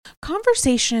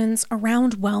conversations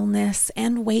around wellness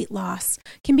and weight loss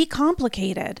can be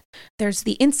complicated. There's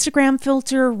the Instagram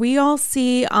filter we all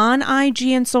see on IG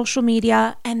and social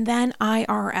media, and then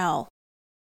IRL.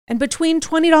 And between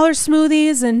 $20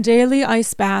 smoothies and daily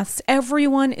ice baths,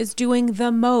 everyone is doing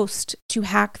the most to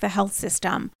hack the health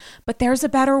system. But there's a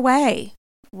better way.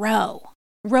 Ro.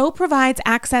 Ro provides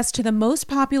access to the most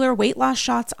popular weight loss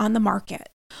shots on the market.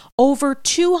 Over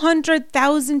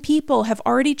 200,000 people have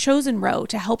already chosen Ro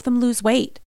to help them lose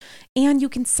weight. And you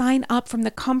can sign up from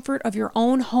the comfort of your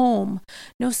own home.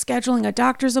 No scheduling a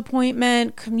doctor's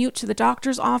appointment, commute to the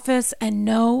doctor's office, and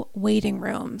no waiting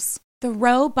rooms. The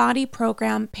Ro Body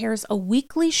Program pairs a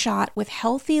weekly shot with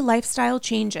healthy lifestyle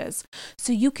changes,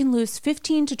 so you can lose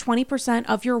 15 to 20%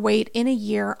 of your weight in a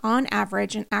year on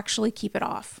average and actually keep it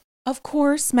off. Of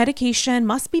course, medication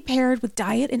must be paired with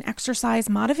diet and exercise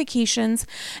modifications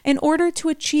in order to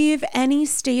achieve any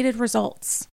stated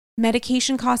results.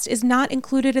 Medication cost is not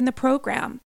included in the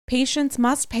program. Patients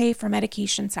must pay for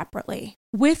medication separately.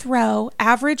 With Ro,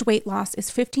 average weight loss is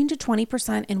 15 to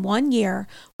 20% in 1 year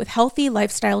with healthy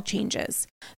lifestyle changes.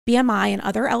 BMI and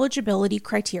other eligibility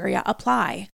criteria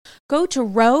apply. Go to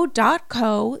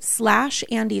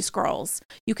ro.co/AndyScrolls.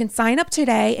 You can sign up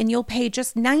today and you'll pay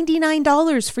just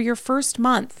 $99 for your first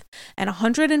month and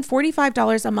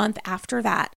 $145 a month after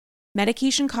that.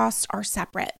 Medication costs are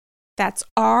separate. That's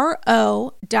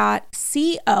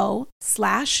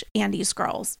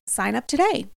ro.co/AndyScrolls. Sign up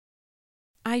today.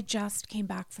 I just came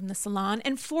back from the salon,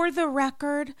 and for the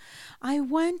record, I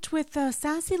went with a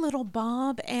sassy little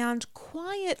bob and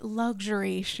quiet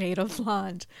luxury shade of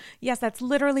blonde. Yes, that's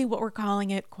literally what we're calling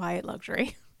it, quiet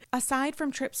luxury. Aside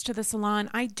from trips to the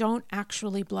salon, I don't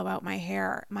actually blow out my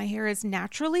hair. My hair is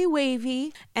naturally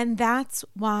wavy, and that's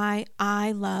why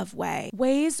I love Ouai.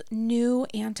 Ouai's new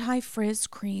anti-frizz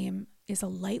cream is a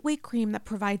lightweight cream that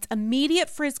provides immediate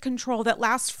frizz control that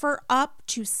lasts for up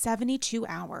to 72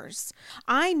 hours.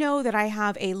 I know that I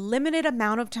have a limited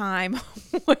amount of time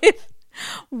with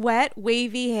wet,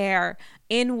 wavy hair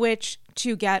in which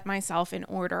to get myself in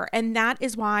order. And that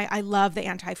is why I love the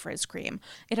anti-frizz cream.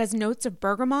 It has notes of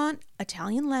bergamot,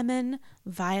 Italian lemon,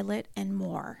 violet, and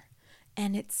more.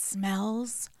 And it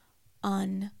smells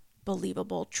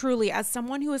unbelievable. Truly, as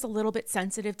someone who is a little bit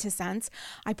sensitive to scents,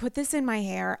 I put this in my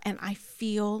hair and I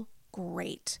feel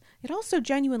great. It also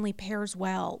genuinely pairs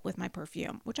well with my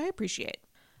perfume, which I appreciate.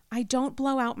 I don't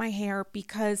blow out my hair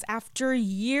because after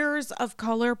years of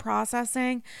color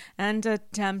processing and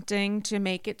attempting to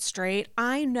make it straight,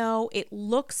 I know it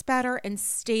looks better and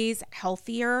stays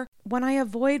healthier when I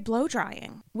avoid blow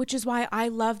drying, which is why I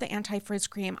love the anti-frizz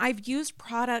cream. I've used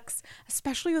products,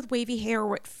 especially with wavy hair,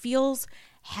 where it feels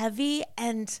heavy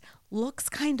and looks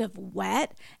kind of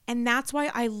wet, and that's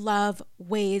why I love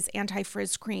Ouai's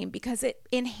anti-frizz cream, because it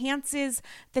enhances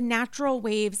the natural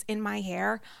waves in my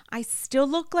hair. I still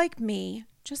look like me,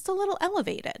 just a little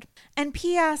elevated. And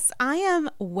P.S., I am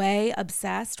way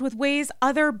obsessed with Ouai's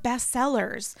other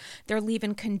bestsellers. Their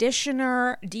leave-in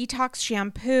conditioner, detox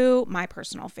shampoo, my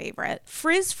personal favorite.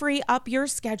 Frizz-free up your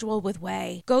schedule with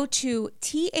Ouai. Go to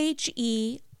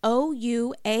TheOuai.com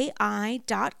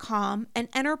and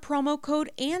enter promo code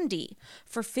Andy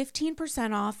for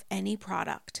 15% off any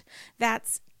product.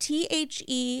 That's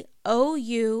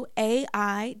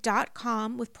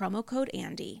TheOuai.com with promo code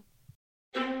Andy.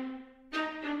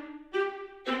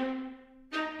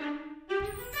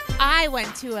 I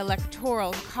went to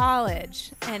electoral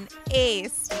college and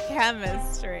aced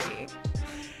chemistry.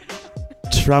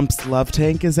 Trump's love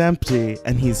tank is empty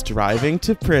and he's driving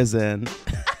to prison.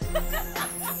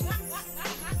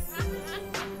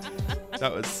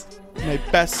 That was my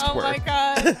best work. Oh my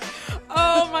God.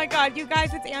 Oh my God. You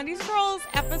guys, it's Andy Scrolls,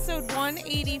 episode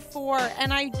 184.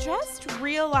 And I just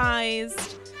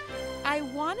realized I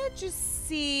want to just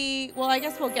see, well, I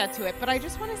guess we'll get to it, but I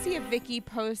just want to see if Vicky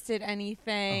posted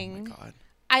anything. Oh my God.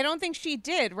 I don't think she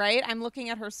did, right? I'm looking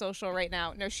at her social right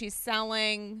now. No, she's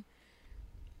selling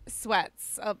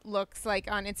sweats, looks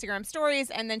like, on Instagram stories.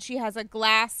 And then she has a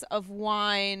glass of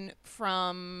wine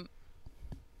from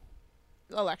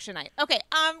election night. Okay,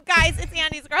 guys, it's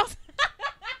Andy's Girls.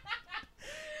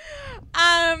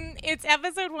 It's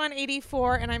episode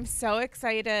 184, and I'm so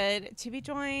excited to be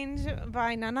joined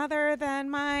by none other than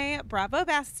my Bravo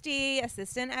bestie,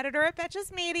 assistant editor at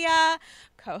Betches Media,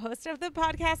 co-host of the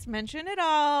podcast Mention It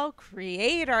All,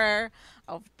 creator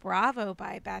of Bravo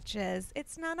by Betches.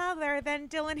 It's none other than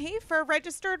Dylan Hafer,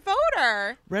 registered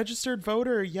voter. Registered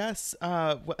voter, yes.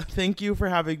 Thank you for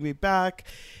having me back.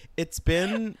 It's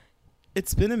been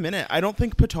a minute. I don't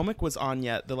think Potomac was on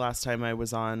yet the last time I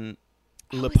was on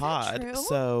Le Pod.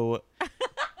 So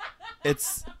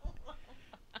it's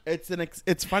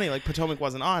It's funny, like Potomac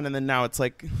wasn't on, and then now it's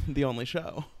like the only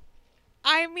show.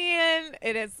 I mean,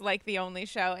 it is like the only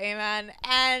show, amen.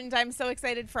 And I'm so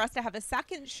excited for us to have a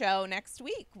second show next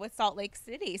week with Salt Lake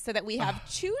City, so that we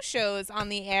have 2 shows on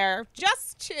the air,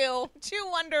 just two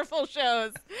wonderful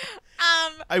shows.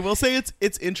 I will say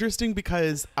it's interesting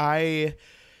because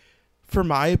for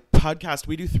my podcast,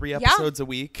 we do 3 episodes a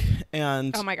week,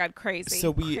 and oh my God, crazy.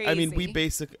 So we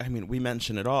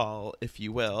mention it all, if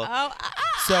you will. Oh,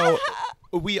 so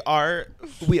we are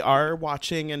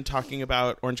watching and talking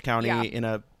about Orange County in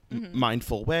a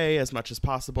mindful way as much as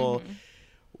possible.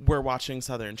 We're watching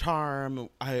Southern Charm.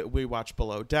 We watch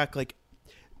Below Deck. Like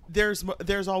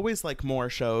there's always like more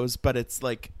shows, but it's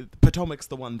like Potomac's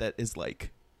the one that is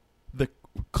like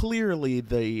clearly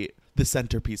the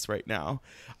centerpiece right now.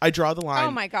 I draw the line.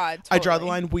 Oh my God. Totally. I draw the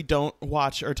line. We don't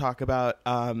watch or talk about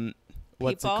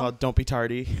what's People? it called? Don't Be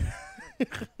Tardy.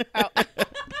 Oh.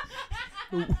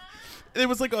 It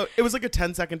was like a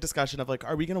 10-second discussion of like,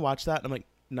 are we gonna watch that? And I'm like,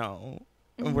 no,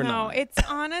 we're not. No, it's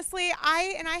honestly,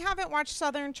 I haven't watched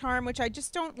Southern Charm, which I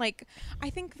just don't like. I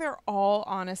think they're all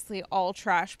honestly all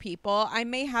trash people. I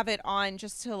may have it on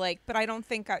just to like, but I don't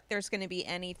think there's going to be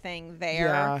anything there.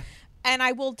 Yeah. And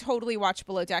I will totally watch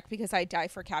Below Deck because I die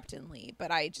for Captain Lee, but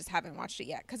I just haven't watched it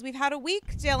yet because we've had a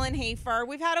week, Dylan Hafer.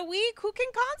 We've had a week. Who can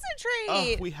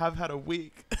concentrate? Oh, we have had a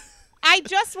week. I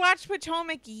just watched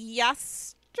Potomac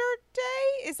yesterday.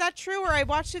 Is that true? Or I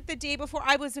watched it the day before.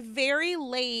 I was very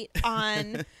late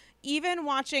on even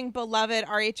watching Beloved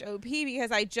RHOP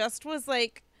because I just was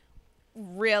like,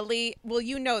 really? Well,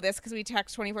 you know this because we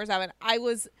text 24/7. I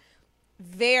was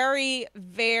very,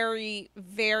 very,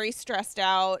 very stressed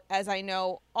out, as I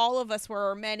know all of us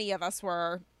were, or many of us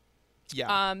were.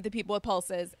 Yeah. The people with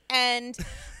pulses. And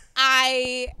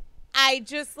I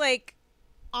just like,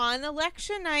 on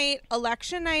election night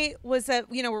was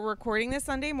we're recording this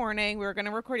Sunday morning. We were going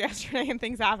to record yesterday and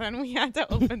things happened. We had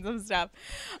to open some stuff.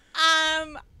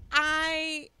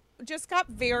 I just got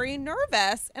very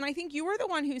nervous. And I think you were the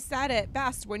one who said it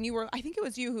best I think it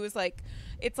was you who was like,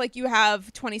 it's like you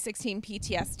have 2016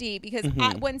 PTSD because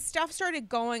when stuff started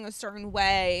going a certain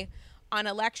way on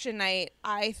election night,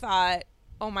 I thought,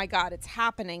 oh my God, it's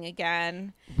happening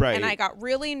again. Right. And I got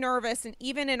really nervous. And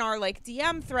even in our like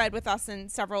DM thread with us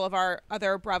and several of our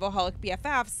other Bravoholic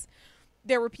BFFs,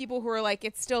 there were people who were like,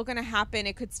 it's still going to happen.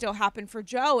 It could still happen for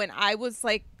Joe. And I was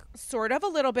like sort of a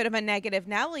little bit of a negative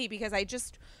Nelly because I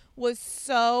just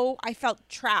I felt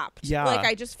trapped. Yeah. Like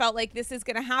I just felt like this is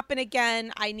going to happen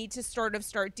again. I need to sort of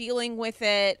start dealing with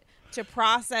it to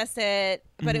process it.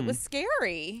 But it was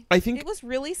scary. I think it was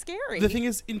really scary. The thing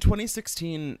is, in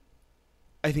 2016,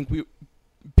 I think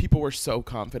people were so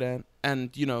confident,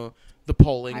 and the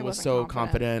polling was so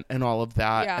confident and all of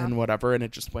that and whatever, and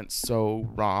it just went so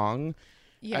wrong.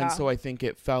 Yeah. And so I think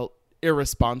it felt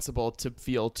irresponsible to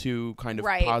feel too kind of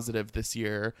positive this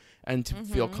year and to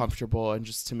feel comfortable and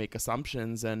just to make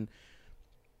assumptions. And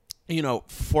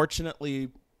fortunately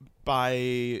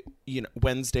by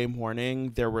Wednesday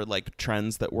morning there were like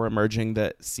trends that were emerging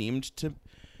that seemed to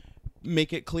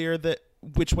make it clear that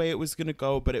which way it was going to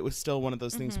go, but it was still one of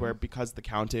those things where because the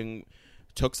counting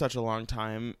took such a long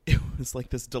time, it was like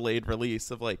this delayed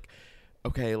release of like,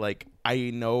 okay, like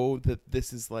I know that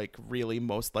this is like really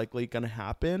most likely going to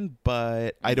happen,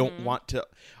 but I don't want to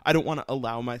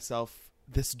allow myself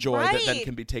this joy that then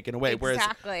can be taken away.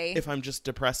 Exactly. Whereas if I'm just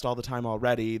depressed all the time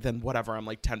already, then whatever, I'm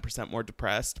like 10% more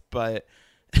depressed. But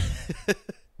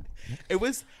it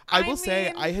was, I will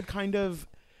say I kind of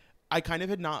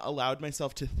had not allowed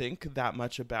myself to think that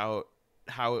much about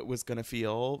how it was going to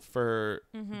feel for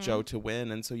Joe to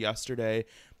win. And so yesterday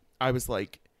I was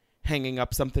like hanging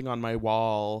up something on my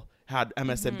wall, had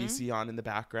MSNBC on in the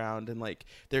background, and like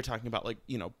they're talking about like,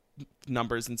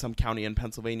 numbers in some county in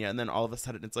Pennsylvania. And then all of a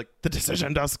sudden it's like the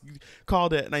decision desk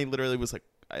called it. And I literally was like,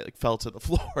 I like fell to the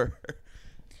floor.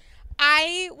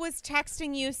 I was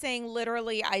texting you saying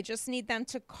literally, I just need them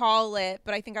to call it.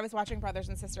 But I think I was watching Brothers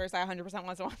and Sisters. I 100%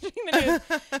 wasn't watching the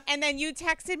news. And then you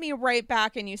texted me right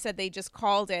back and you said they just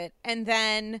called it.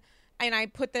 And I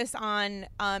put this on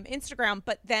Instagram,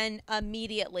 but then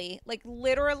immediately, like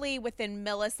literally within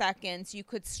milliseconds, you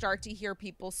could start to hear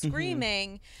people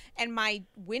screaming. And my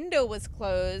window was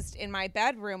closed in my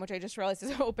bedroom, which I just realized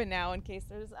is open now in case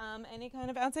there's any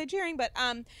kind of outside cheering. But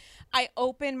I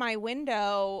opened my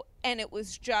window and it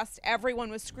was just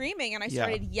everyone was screaming, and I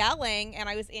started yelling, and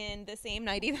I was in the same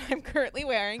nightie that I'm currently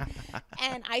wearing,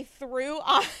 and I threw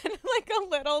on like a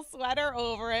little sweater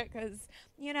over it because,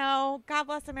 God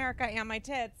bless America and my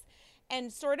tits.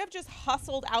 and sort of just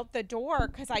hustled out the door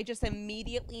because I just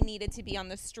immediately needed to be on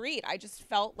the street. I just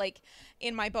felt like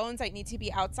in my bones I need to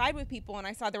be outside with people, and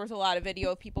I saw there was a lot of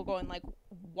video of people going like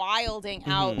wilding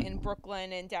out in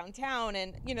Brooklyn and downtown,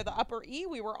 and you know, the Upper E,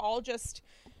 we were all just,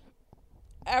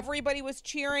 everybody was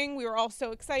cheering. We were all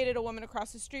so excited. A woman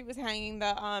across the street was hanging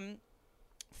the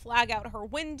flag out her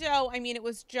window. I mean, it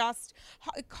was just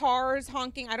cars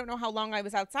honking. I don't know how long I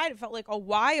was outside. It felt like a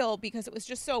while because it was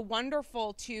just so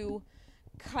wonderful to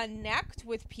connect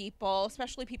with people,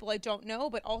 especially people I don't know,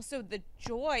 but also the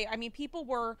joy. I mean, people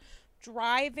were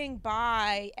driving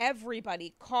by,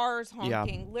 everybody, cars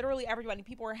honking, literally everybody.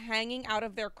 People were hanging out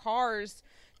of their cars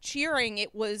cheering.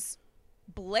 It was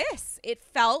bliss. It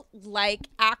felt like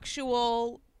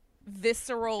actual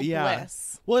visceral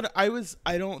bliss. Well, I was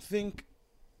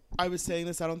saying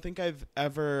this, I don't think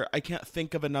I can't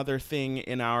think of another thing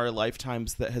in our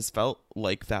lifetimes that has felt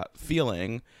like that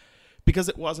feeling, because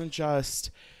it wasn't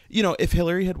just, you know, if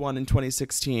Hillary had won in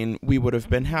 2016, we would have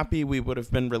been happy, we would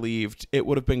have been relieved, it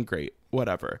would have been great,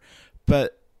 whatever.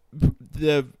 But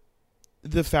the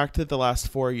fact that the last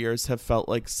 4 years have felt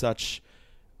like such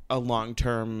a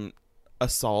long-term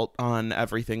assault on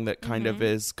everything that kind of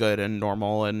is good and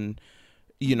normal, and,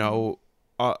 you know,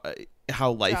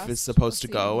 how life is supposed to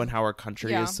go and how our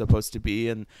country is supposed to be.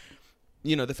 And,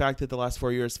 you know, the fact that the last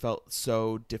 4 years felt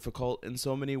so difficult in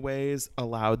so many ways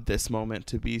allowed this moment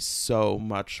to be so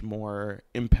much more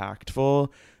impactful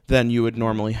than you would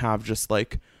normally have, just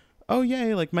like, oh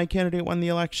yay, like my candidate won the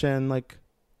election, like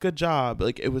good job.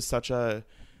 Like it was such a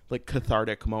like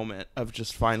cathartic moment of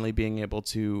just finally being able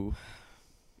to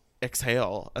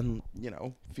exhale and, you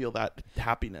know, feel that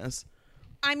happiness.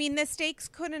 I mean, the stakes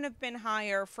couldn't have been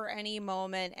higher for any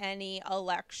moment, any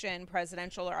election,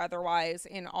 presidential or otherwise,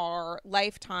 in our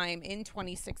lifetime in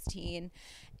 2016.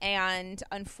 And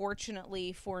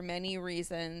unfortunately, for many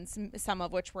reasons, some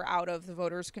of which were out of the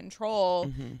voters'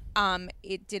 control,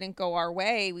 it didn't go our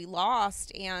way. We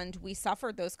lost, and we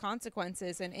suffered those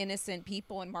consequences. And innocent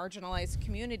people in marginalized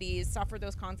communities suffered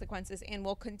those consequences and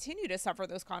will continue to suffer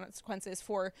those consequences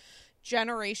for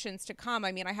generations to come.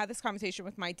 I mean, I had this conversation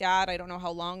with my dad, I don't know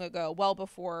how long ago, well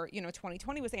before, you know,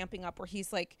 2020 was amping up, where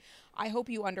he's like, I hope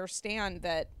you understand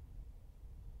that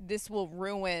this will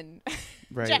ruin.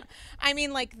 Right. I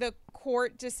mean, like the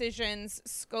court decisions,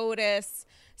 SCOTUS,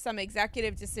 some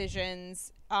executive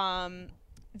decisions,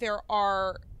 there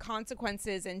are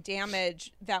consequences and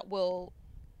damage that will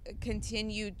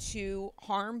continue to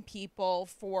harm people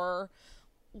for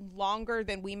longer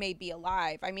than we may be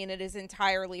alive. I mean, it is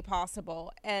entirely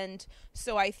possible. And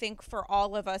so I think for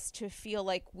all of us to feel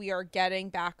like we are getting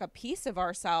back a piece of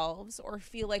ourselves, or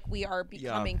feel like we are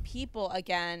becoming people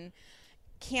again,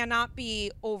 cannot be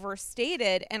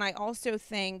overstated. And I also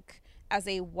think, as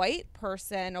a white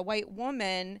person, a white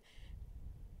woman,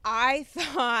 I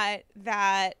thought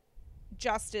that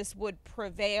justice would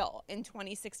prevail in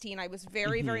 2016. I was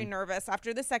very, very nervous.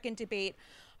 After the second debate,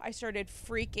 I started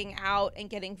freaking out and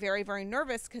getting very, very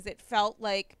nervous because it felt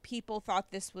like people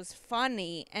thought this was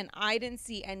funny, and I didn't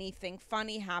see anything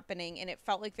funny happening, and it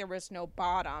felt like there was no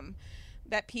bottom.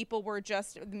 That people were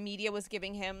just, the media was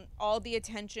giving him all the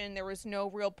attention. There was no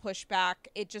real pushback.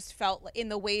 It just felt in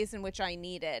the ways in which I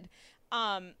needed.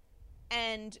 And,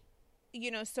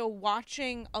 you know, so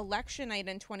watching election night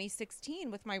in 2016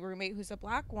 with my roommate, who's a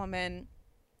Black woman,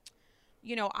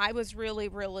 you know, I was really,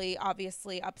 really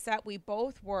obviously upset. We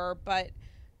both were,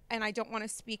 and I don't want to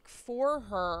speak for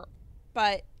her,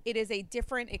 but it is a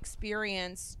different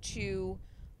experience to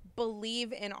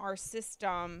believe in our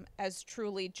system as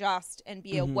truly just and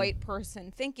be a white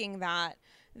person thinking that,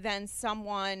 than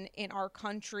someone in our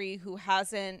country who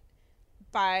hasn't,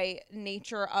 by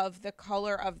nature of the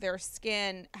color of their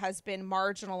skin, has been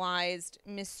marginalized,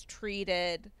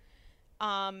 mistreated,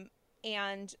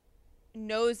 and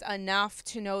knows enough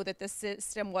to know that the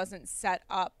system wasn't set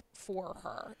up for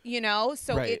her, you know?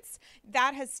 So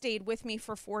that has stayed with me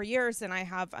for 4 years. And I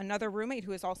have another roommate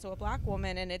who is also a Black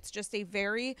woman, and it's just a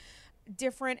very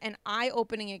different and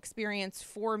eye-opening experience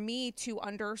for me to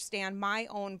understand my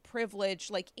own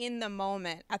privilege, like in the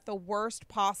moment, at the worst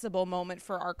possible moment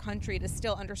for our country, to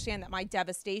still understand that my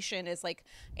devastation is like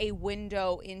a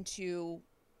window into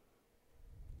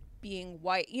being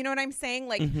white. You know what I'm saying?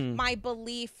 Like my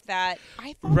belief that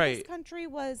I thought this country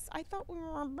was, I thought we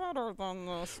were better than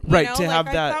this. You know? To have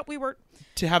like, that, I thought we were,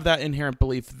 to have that inherent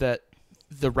belief that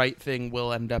the right thing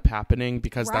will end up happening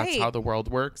because that's how the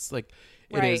world works. Like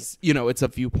it is, you know, it's a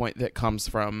viewpoint that comes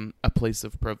from a place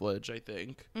of privilege, I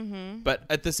think. But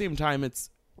at the same time, it's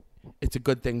a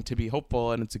good thing to be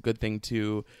hopeful, and it's a good thing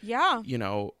to, you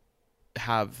know,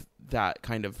 have that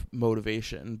kind of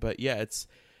motivation. But yeah,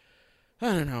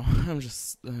 I don't know.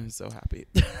 I'm so happy.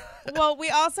 Well, we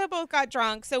also both got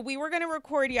drunk. So we were going to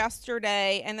record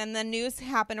yesterday, and then the news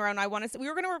happened around, we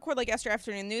were going to record like yesterday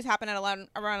afternoon. News happened at around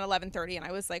 11:30, and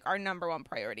I was like, our number one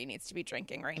priority needs to be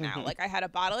drinking right now. Like, I had a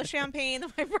bottle of champagne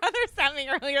that my brother sent me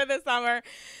earlier this summer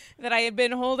that I had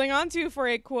been holding on to for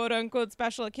a quote unquote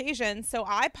special occasion. So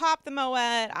I popped the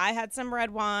Moet. I had some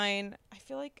red wine. I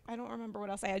feel like I don't remember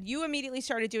what else I had. You immediately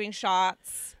started doing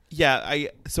shots. Yeah, I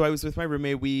was with my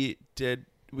roommate. We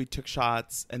took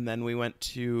shots, and then we went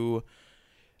to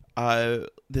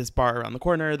this bar around the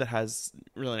corner that has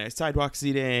really nice sidewalk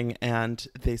seating, and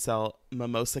they sell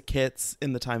mimosa kits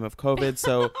in the time of COVID.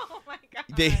 So Oh my God.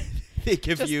 they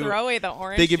give Just you throw away the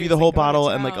orange they give you juice the whole and go to bottle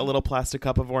and like a town. little plastic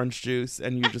cup of orange juice,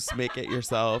 and you just make it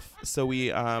yourself. So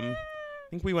we I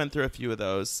think we went through a few of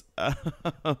those.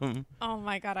 Oh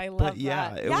my God, I love But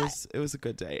yeah, that. it was a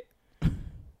good day.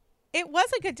 It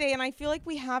was a good day, and I feel like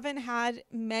we haven't had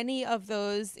many of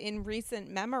those in recent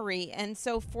memory. And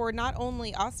so for not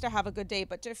only us to have a good day,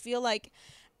 but to feel like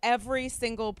every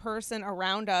single person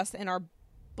around us in our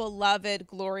beloved,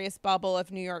 glorious bubble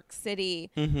of New York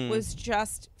City was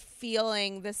just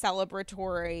feeling the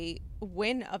celebratory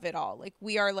win of it all. Like,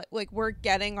 we are like we're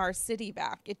getting our city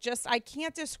back. I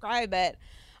can't describe it.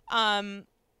 I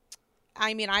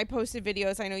mean, I posted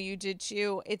videos. I know you did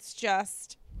too.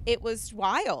 It was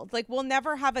wild. Like, we'll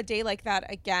never have a day like that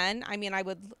again. I mean, I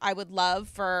would love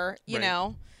for, you Right.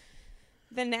 know,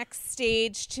 the next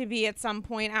stage to be at some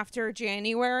point after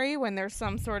January when there's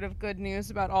some sort of good news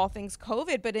about all things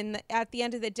COVID. But at the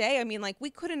end of the day, I mean, like,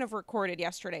 we couldn't have recorded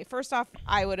yesterday. First off,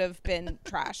 I would have been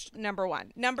trashed. Number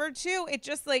one. Number two,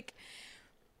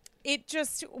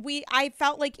 I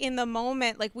felt like in the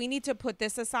moment, like, we need to put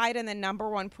this aside, and the number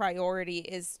one priority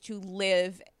is to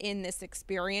live in this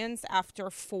experience after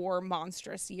 4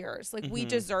 monstrous years. Like, we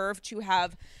deserve to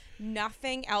have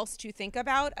nothing else to think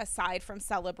about aside from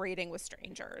celebrating with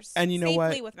strangers. And you know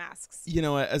safely what? with masks. You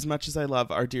know what? As much as I love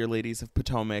our dear ladies of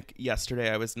Potomac, yesterday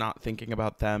I was not thinking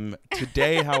about them.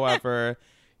 Today, however,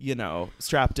 you know,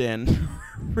 strapped in,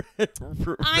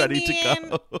 ready to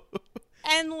go.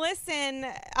 And listen,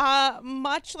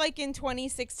 much like in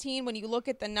 2016, when you look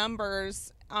at the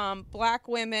numbers, Black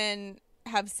women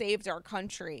have saved our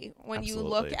country. When Absolutely. you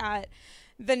look at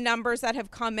the numbers that have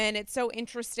come in, it's so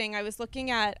interesting. I was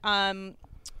looking at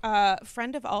a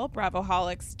friend of all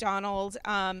Bravoholics, Donald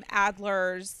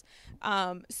Adler's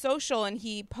social, and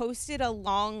he posted a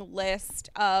long list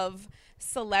of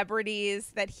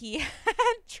celebrities that he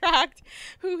had tracked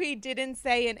who he didn't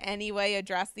say in any way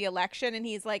address the election. And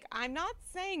he's like, I'm not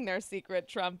saying they're secret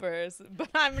Trumpers,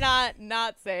 but I'm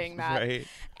not saying that. Right.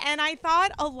 And I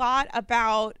thought a lot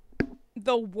about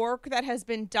the work that has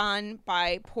been done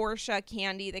by Portia,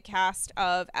 Candy, the cast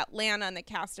of Atlanta, and the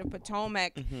cast of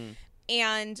Potomac,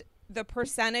 and the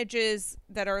percentages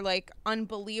that are like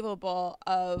unbelievable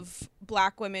of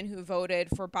Black women who voted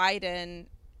for Biden,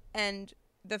 and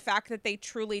the fact that they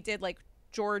truly did, like,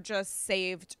 Georgia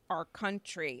saved our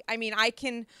country. I mean,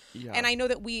 Yeah. and I know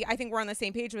that I think we're on the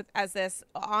same page regarding,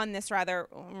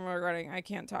 I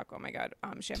can't talk. Oh my God,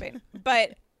 champagne.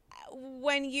 But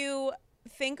when you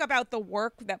think about the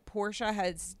work that Portia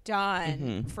has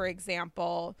done, for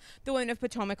example, the women of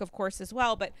Potomac, of course, as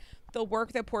well, but the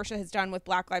work that Portia has done with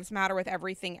Black Lives Matter, with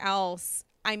everything else,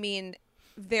 I mean,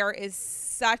 there is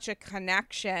such a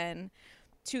connection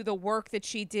to the work that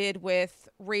she did with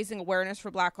raising awareness for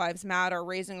Black Lives Matter,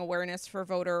 raising awareness for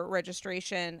voter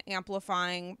registration,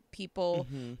 amplifying people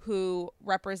who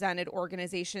represented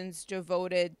organizations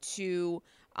devoted to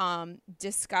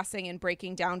discussing and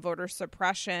breaking down voter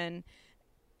suppression.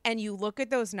 And you look at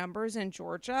those numbers in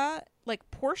Georgia, like,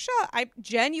 Portia, I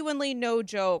genuinely, no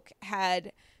joke,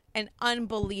 had an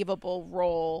unbelievable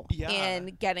role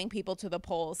in getting people to the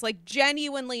polls. Like,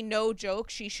 genuinely, no joke,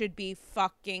 she should be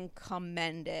fucking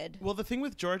commended. Well, the thing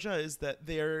with Georgia is that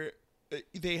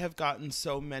they have gotten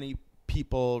so many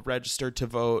people registered to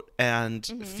vote and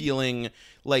feeling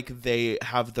like they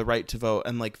have the right to vote,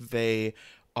 and like they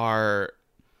are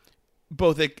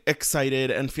both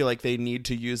excited and feel like they need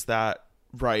to use that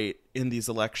right in these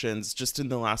elections just in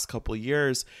the last couple of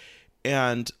years.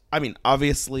 And I mean,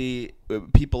 obviously,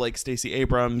 people like Stacey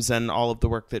Abrams and all of the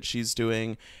work that she's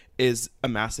doing is a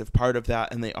massive part of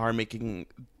that, and they are making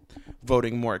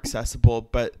voting more accessible.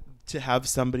 But to have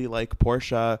somebody like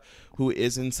Portia, who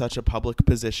is in such a public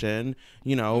position,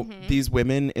 you know, these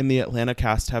women in the Atlanta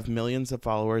cast have millions of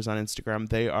followers on Instagram.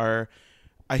 They are,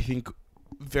 I think,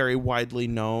 very widely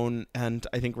known and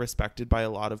I think respected by a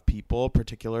lot of people,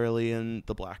 particularly in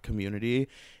the Black community.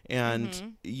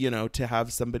 And, you know, to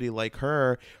have somebody like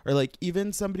her, or like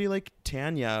even somebody like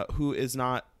Tanya, who is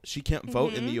not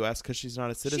vote in the U.S. because she's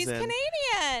not a citizen. She's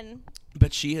Canadian.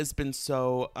 But she has been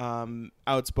so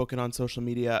outspoken on social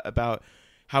media about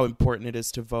how important it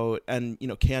is to vote. And,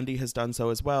 Candy has done so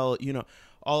as well.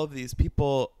 All of these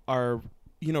people are,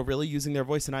 really using their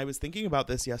voice. And I was thinking about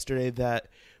this yesterday, that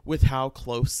with how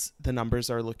close the numbers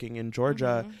are looking in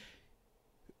Georgia,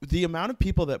 the amount of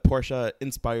people that Portia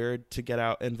inspired to get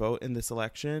out and vote in this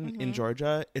election in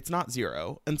Georgia, it's not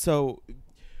zero. And so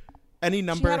any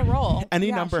number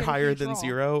higher than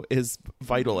zero is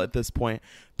vital at this point,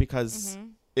 because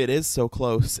it is so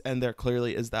close, and there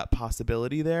clearly is that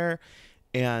possibility there.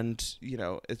 And,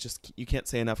 it's just, you can't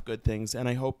say enough good things. And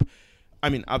I hope,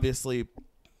 obviously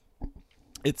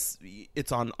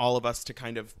it's on all of us to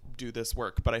kind of do this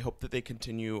work, but I hope that they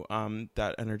continue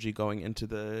that energy going into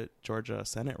the Georgia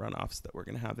Senate runoffs that we're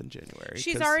going to have in January.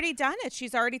 She's already done it.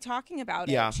 She's already talking about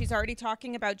it. Yeah. She's already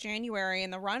talking about January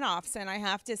and the runoffs. And I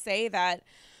have to say that,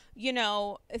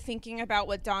 thinking about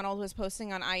what Donald was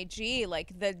posting on IG,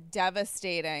 like the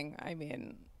devastating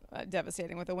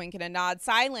with a wink and a nod,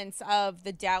 silence of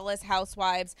the Dallas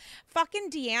housewives. Fucking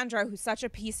Deandra, who's such a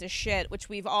piece of shit, which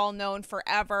we've all known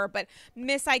forever. But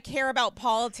Miss, I care about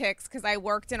politics because I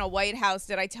worked in a White House.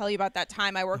 Did I tell you about that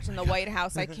time I worked in the White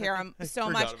House? I care so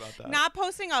much. Not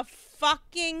posting a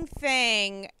fucking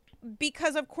thing,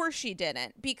 because of course she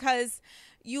didn't. Because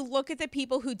you look at the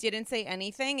people who didn't say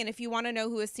anything, and if you want to know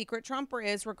who a secret Trumper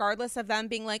is, regardless of them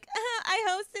being like,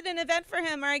 I hosted an event for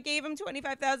him, or I gave him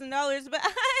 $25,000, but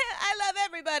I love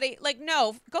everybody. Like,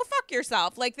 no, go fuck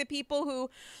yourself. Like, the people who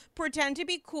pretend to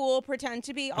be cool, pretend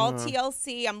to be all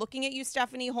TLC. I'm looking at you,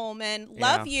 Stephanie Holman.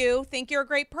 Love you. Think you're a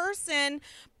great person.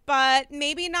 But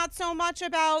maybe not so much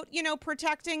about,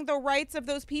 protecting the rights of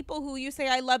those people who you say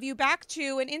I love you back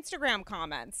to in Instagram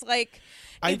comments. Like,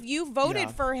 if you voted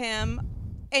for him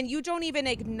and you don't even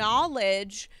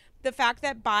acknowledge the fact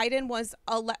that Biden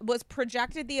was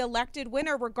projected the elected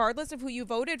winner, regardless of who you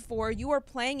voted for, you are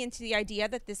playing into the idea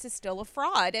that this is still a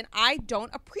fraud. And I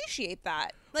don't appreciate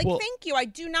that. Like, thank you. I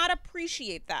do not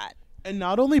appreciate that. And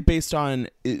not only based on,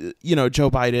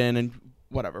 Joe Biden and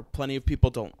whatever. Plenty of people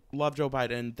don't love Joe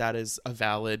Biden. That is a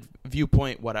valid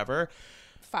viewpoint, whatever.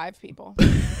 5 people.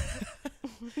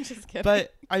 Just kidding.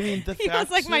 But the he fact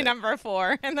was like my number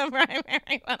 4 in the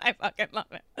primary, but I fucking love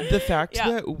it. The fact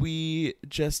that we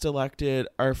just elected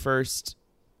our first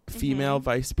female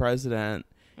vice president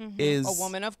is a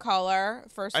woman of color,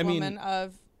 first woman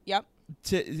of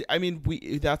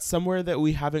that's somewhere that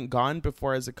we haven't gone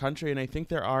before as a country. And I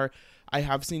think I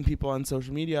have seen people on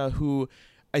social media who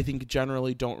I think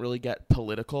generally don't really get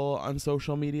political on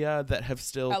social media that have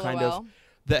still kind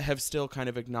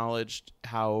of acknowledged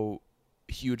how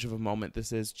huge of a moment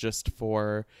this is just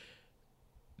for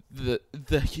the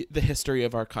history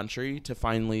of our country to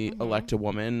finally elect a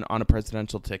woman on a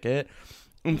presidential ticket.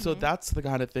 And so that's the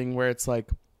kind of thing where it's like,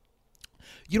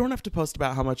 you don't have to post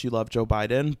about how much you love Joe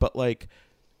Biden, but like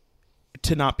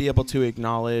to not be able to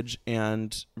acknowledge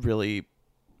and really,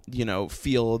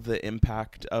 feel the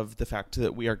impact of the fact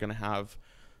that we are going to have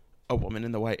a woman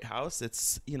in the White House.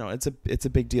 It's, it's a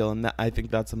big deal. And I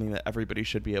think that's something that everybody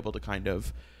should be able to kind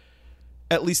of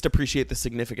at least appreciate the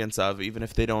significance of, even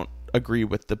if they don't agree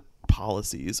with the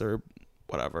policies or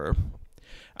whatever.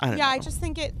 I don't know. I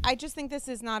just think this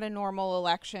is not a normal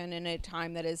election in a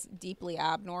time that is deeply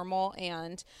abnormal,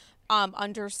 and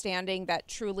understanding that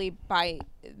truly by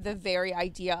the very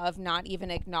idea of not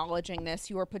even acknowledging this,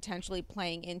 you are potentially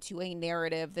playing into a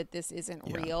narrative that this isn't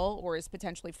real or is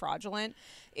potentially fraudulent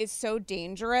is so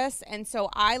dangerous. And so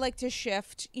I like to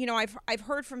shift, I've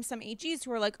heard from some AGs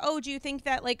who are like, oh, do you think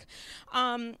that like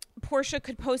Portia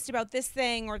could post about this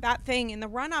thing or that thing in the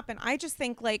run up? And I just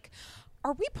think like,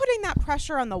 are we putting that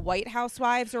pressure on the White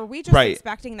Housewives, or are we just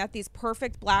expecting that these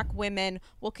perfect black women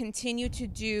will continue to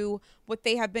do what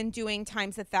they have been doing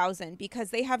times 1,000?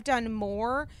 Because they have done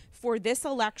more for this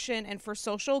election and for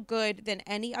social good than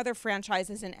any other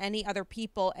franchises and any other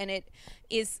people. And it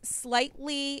is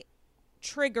slightly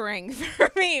triggering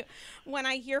for me when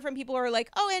I hear from people who are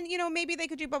like, oh, and maybe they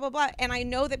could do blah blah blah, and I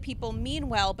know that people mean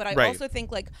well, but I also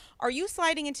think like, are you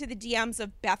sliding into the DMs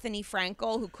of Bethany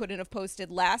Frankel, who couldn't have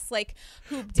posted less, like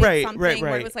who did something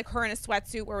where it was like her in a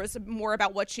sweatsuit where it was more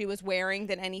about what she was wearing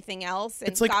than anything else, and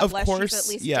it's like, God bless, she's at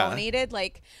least donated.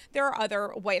 Like, there are other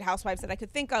White Housewives that I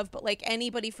could think of, but like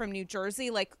anybody from New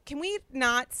Jersey, like, can we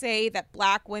not say that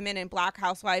black women and black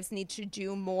housewives need to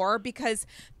do more, because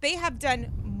they have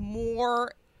done more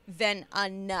than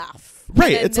enough.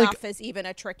 Right. And it's enough like, is even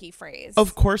a tricky phrase.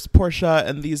 Of course, Portia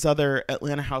and these other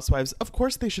Atlanta housewives, of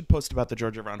course they should post about the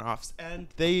Georgia runoffs, and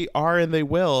they are and they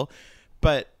will,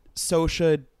 but so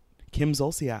should Kim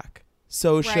Zolciak.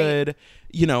 So Right. should,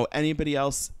 anybody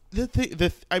else. The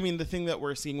thing that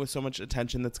we're seeing with so much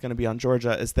attention that's going to be on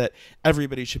Georgia is that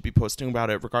everybody should be posting about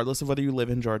it, regardless of whether you live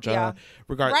in Georgia. Yeah.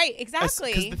 Right,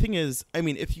 exactly. Because the thing is,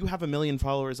 if you have 1 million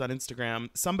followers on Instagram,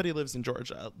 somebody lives in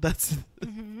Georgia. That's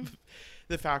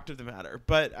the fact of the matter.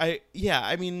 But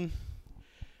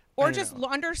or just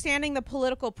understanding the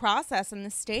political process and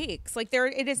the stakes. Like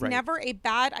it is never a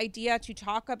bad idea to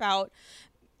talk about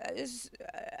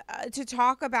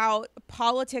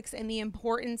politics and the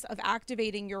importance of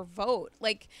activating your vote.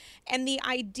 Like, and the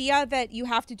idea that you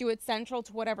have to do it central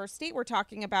to whatever state we're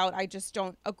talking about, I just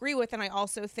don't agree with. And I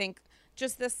also think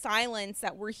just the silence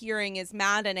that we're hearing is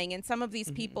maddening. And some of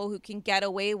these people who can get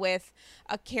away with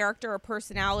a character or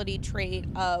personality trait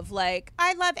of like,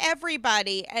 I love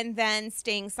everybody, and then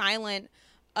staying silent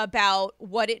about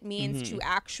what it means to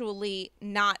actually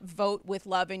not vote with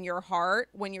love in your heart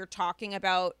when you're talking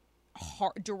about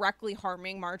directly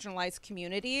harming marginalized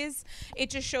communities. It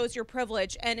just shows your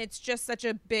privilege, and it's just such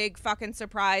a big fucking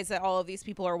surprise that all of these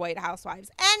people are white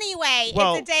housewives. Anyway,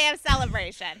 Well, it's a day of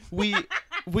celebration.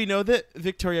 we know that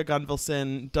Victoria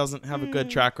Gunvalson doesn't have a good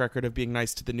track record of being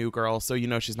nice to the new girl, so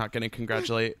she's not going to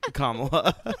congratulate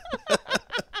Kamala.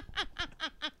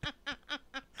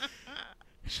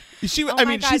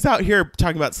 She's out here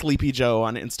talking about Sleepy Joe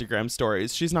on Instagram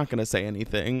stories. She's not going to say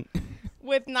anything.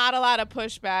 With not a lot of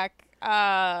pushback,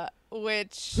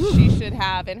 which she should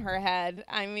have in her head.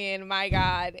 I mean, my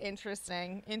God,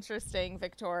 interesting,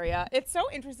 Victoria. It's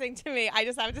so interesting to me. I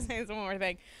just have to say this one more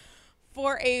thing.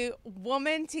 For a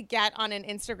woman to get on an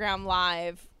Instagram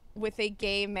Live with a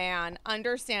gay man,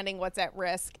 understanding what's at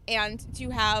risk, and to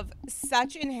have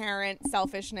such inherent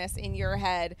selfishness in your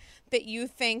head that you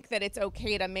think that it's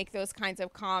okay to make those kinds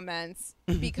of comments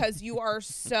because you are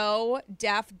so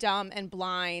deaf, dumb, and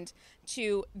blind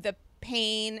to the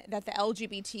pain that the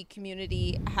LGBT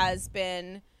community has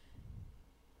been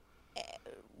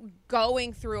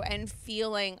going through and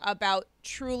feeling about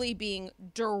truly being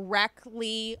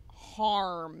directly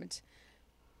harmed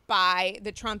by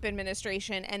the Trump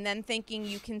administration, and then thinking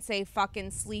you can say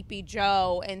fucking Sleepy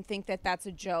Joe and think that that's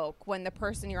a joke when the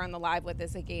person you're on the live with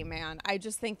is a gay man. I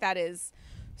just think that is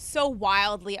so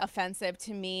wildly offensive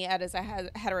to me as a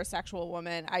heterosexual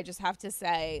woman. I just have to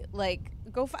say, like,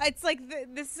 it's like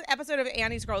this episode of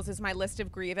Annie's Girls is my list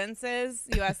of grievances.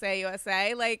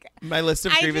 USA. Like, my list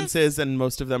of grievances, and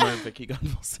most of them are Vicky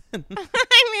Gunvalson.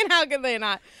 I mean, how could they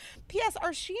not? P.S.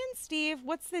 Are she and Steve?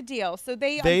 What's the deal? So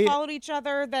they unfollowed each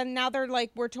other. Then now they're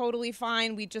like, we're totally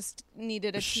fine. We just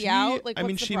needed a tea out. Like,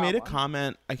 she made a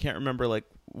comment. I can't remember like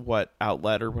what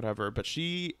outlet or whatever, but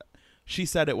she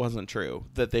said it wasn't true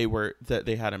that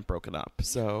they hadn't broken up.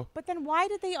 So, but then why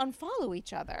did they unfollow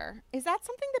each other? Is that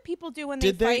something that people do when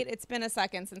they fight? It's been a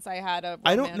second since I had a romantic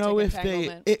I don't know if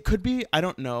entanglement. It could be. I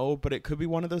don't know, but it could be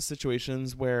one of those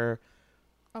situations where.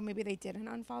 Oh, maybe they didn't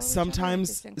unfollow.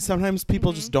 Sometimes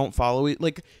people just don't follow it.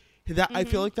 Like that, I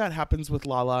feel like that happens with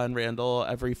Lala and Randall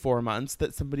every 4 months.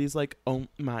 That somebody's like, "Oh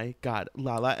my God,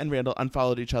 Lala and Randall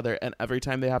unfollowed each other," and every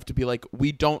time they have to be like,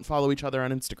 "We don't follow each other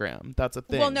on Instagram." That's a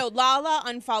thing. Well, no, Lala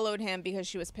unfollowed him because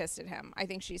she was pissed at him. I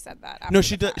think she said that. No,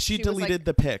 she deleted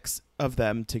the pics of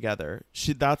them together.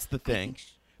 That's the thing.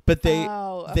 But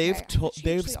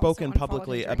they've spoken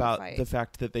publicly about the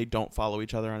fact that they don't follow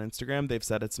each other on Instagram. They've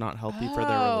said it's not healthy for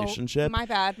their relationship. My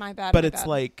bad. But it's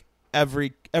like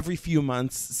every few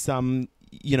months, some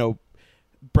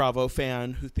Bravo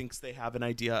fan who thinks they have an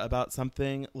idea about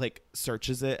something like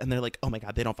searches it, and they're like, "Oh my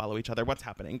God, they don't follow each other. What's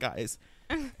happening, guys?"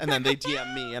 And then they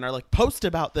DM me and are like, "Post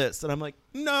about this," and I'm like,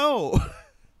 "No."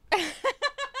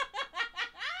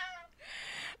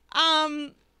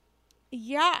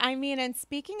 Yeah, I mean, and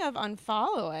speaking of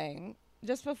unfollowing,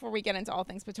 just before we get into all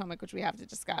things Potomac, which we have to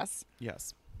discuss.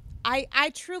 Yes.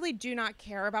 I truly do not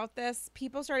care about this.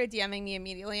 People started DMing me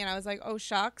immediately, and I was like, oh,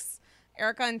 shucks.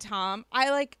 Erica and Tom.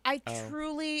 I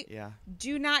truly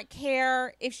do not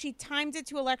care if she timed it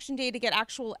to election day to get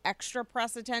actual extra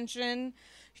press attention.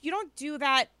 You don't do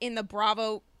that in the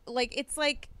Bravo. Like, it's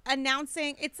like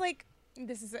announcing. It's like,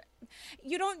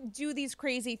 you don't do these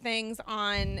crazy things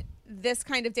on this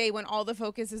kind of day when all the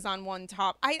focus is on one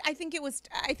top. I think it was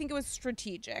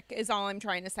strategic is all I'm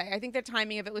trying to say. I think the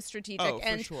timing of it was strategic. Oh,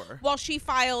 and for sure. While she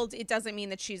filed, it doesn't mean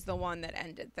that she's the one that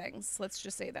ended things. Let's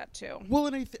just say that too. Well,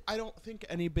 and I don't think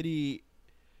anybody,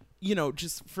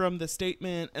 just from the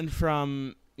statement and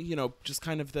from, just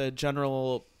kind of the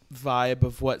general vibe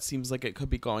of what seems like it could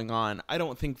be going on, I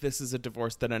don't think this is a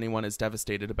divorce that anyone is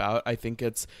devastated about. I think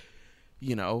it's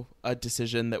a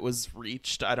decision that was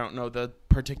reached. I don't know the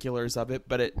particulars of it,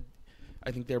 but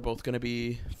I think they're both going to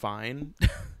be fine.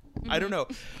 I don't know.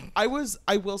 I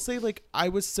will say, like, I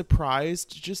was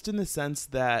surprised just in the sense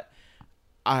that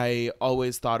I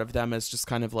always thought of them as just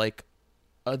kind of like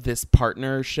this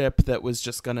partnership that was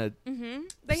just gonna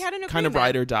They had an kind of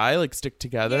ride or die, like stick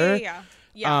together.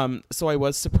 Yeah. So I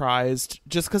was surprised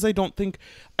just because I don't think,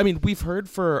 I mean, we've heard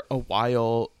for a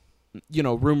while, you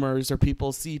know, rumors or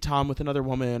people see Tom with another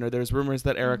woman, or there's rumors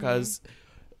that Erica's,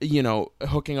 you know,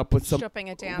 hooking up with Stripping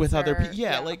a dancer. with other people.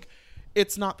 Yeah, like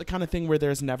it's not the kind of thing where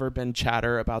there's never been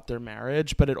chatter about their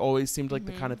marriage, but it always seemed like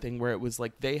the kind of thing where it was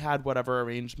like they had whatever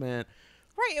arrangement.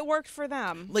 Right, it worked for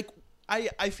them. Like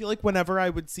I feel like whenever I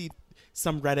would see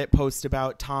some Reddit post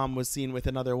about Tom was seen with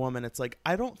another woman, it's like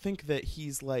I don't think that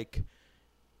he's like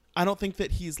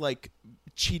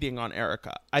cheating on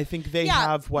Erica. I think they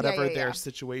have whatever their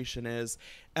situation is,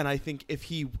 and I think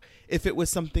if it was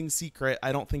something secret,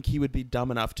 I don't think he would be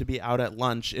dumb enough to be out at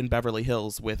lunch in Beverly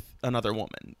Hills with another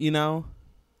woman, you know?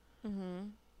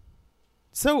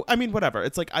 So, I mean, whatever.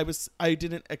 It's like I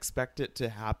didn't expect it to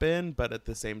happen, but at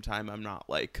the same time, I'm not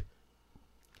like,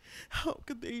 how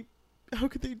could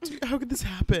this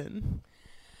happen?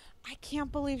 I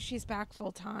can't believe she's back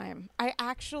full time. I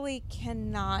actually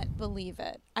cannot believe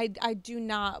it. I do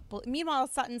not. Meanwhile,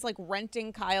 Sutton's like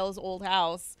renting Kyle's old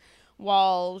house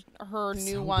while her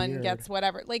new one gets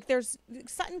whatever. Like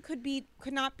Sutton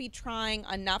could not be trying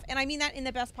enough. And I mean that in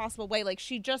the best possible way. Like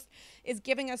she just is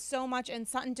giving us so much, and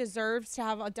Sutton deserves to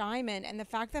have a diamond. And the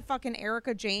fact that fucking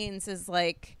Erica Jaynes is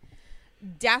like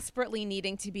desperately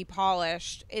needing to be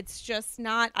polished, it's just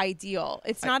not ideal.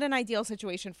 It's not an ideal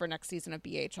situation for next season of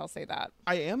BH, I'll say that.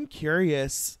 I am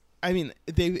curious. I mean,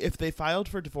 if they filed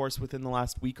for divorce within the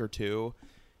last week or two,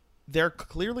 they're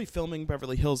clearly filming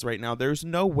Beverly Hills right now. There's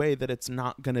no way that it's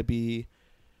not going to be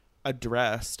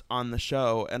addressed on the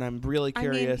show, and I'm really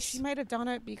curious. I mean, she might have done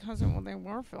it because they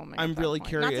were filming. I'm really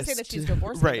curious. Not to say that she's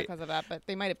divorcing because of that, but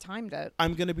they might have timed it.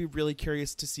 I'm going to be really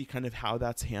curious to see kind of how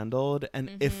that's handled,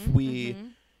 and if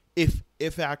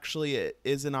actually it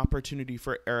is an opportunity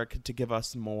for Erica to give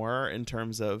us more in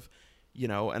terms of, you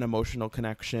know, an emotional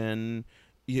connection,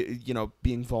 you know,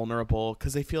 being vulnerable,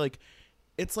 because I feel like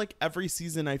it's like every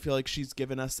season I feel like she's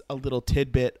given us a little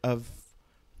tidbit of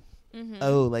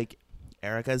like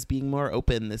Erica's being more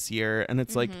open this year, and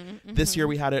it's like this year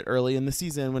we had it early in the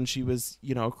season when she was,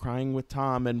 you know, crying with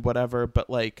Tom and whatever, but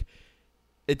like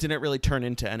it didn't really turn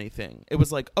into anything. It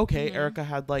was like, okay, Erica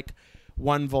had like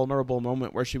one vulnerable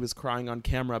moment where she was crying on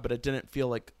camera, but it didn't feel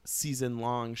like season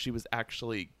long she was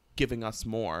actually giving us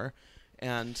more.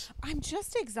 And I'm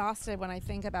just exhausted when I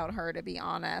think about her, to be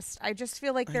honest. I just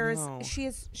feel like she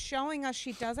is showing us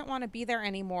she doesn't want to be there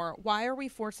anymore. Why are we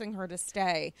forcing her to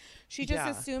stay? She just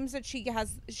assumes that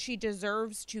she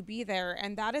deserves to be there,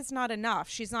 and that is not enough.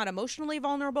 She's not emotionally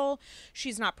vulnerable.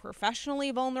 She's not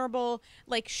professionally vulnerable.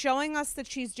 Like, showing us that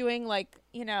she's doing, like,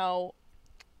 you know,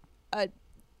 a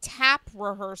tap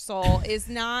rehearsal is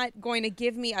not going to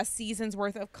give me a season's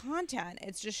worth of content.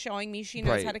 It's just showing me she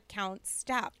knows how to count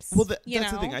steps. Well, that's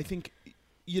the thing. I think,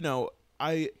 you know,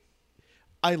 I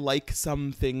like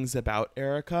some things about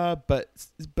Erica, but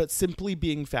simply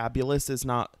being fabulous is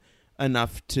not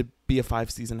enough to be a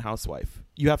 5-season housewife.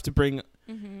 You have to bring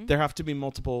there have to be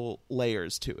multiple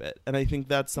layers to it, and I think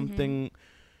that's something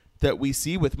that we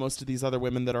see with most of these other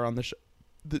women that are on the show.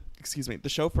 The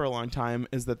show for a long time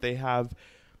is that they have,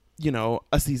 you know,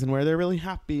 a season where they're really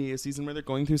happy, a season where they're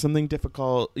going through something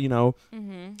difficult, you know,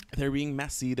 they're being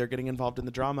messy, they're getting involved in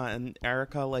the drama. And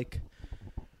Erica, like,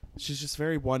 she's just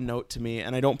very one note to me.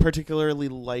 And I don't particularly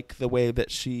like the way that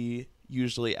she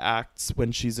usually acts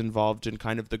when she's involved in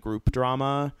kind of the group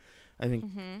drama. I think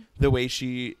the way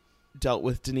she dealt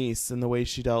with Denise and the way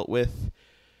she dealt with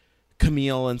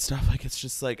Camille and stuff, like, it's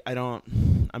just like,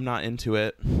 I'm not into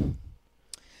it.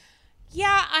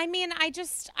 Yeah, I mean, I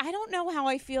don't know how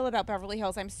I feel about Beverly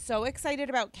Hills. I'm so excited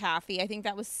about Kathy. I think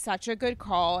that was such a good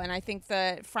call, and I think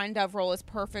the friend of role is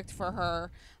perfect for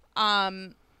her.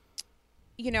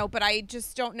 You know, but I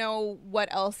just don't know what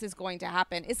else is going to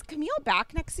happen. Is Camille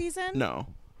back next season? No,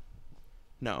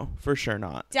 for sure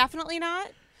not. Definitely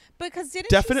not? Because didn't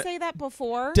she say that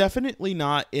before? Definitely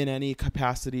not in any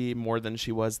capacity more than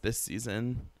she was this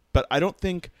season. But I don't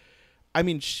think, I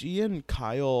mean, she and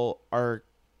Kyle are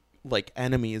like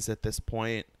enemies at this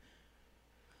point.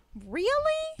 Really?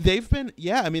 They've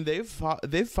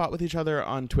fought with each other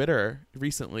on Twitter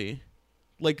recently.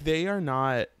 Like, they are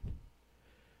not,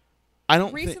 I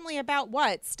don't recently about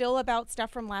what? Still about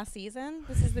stuff from last season?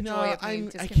 This is the joy of me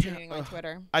discontinuing my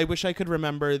Twitter. I wish I could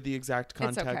remember the exact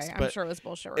context. It's okay. I'm sure it was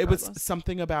bullshit regardless. It was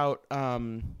something about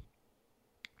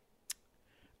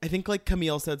I think like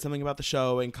Camille said something about the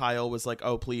show and Kyle was like,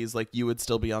 oh, please, like you would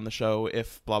still be on the show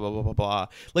if blah, blah, blah, blah, blah.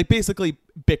 Like basically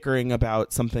bickering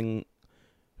about something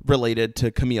related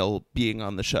to Camille being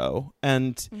on the show.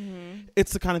 And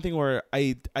it's the kind of thing where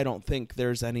I don't think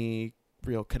there's any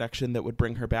real connection that would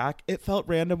bring her back. It felt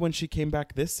random when she came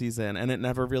back this season and it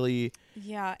never really.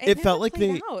 Yeah. It felt like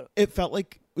it felt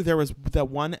like there was that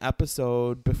one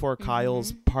episode before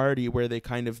Kyle's party where they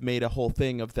kind of made a whole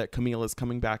thing of that Camille is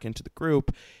coming back into the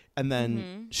group, and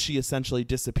then she essentially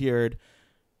disappeared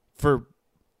for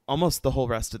almost the whole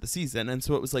rest of the season. And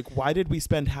so it was like, why did we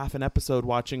spend half an episode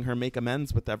watching her make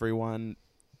amends with everyone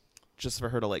just for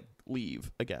her to like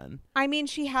leave again? I mean,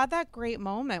 she had that great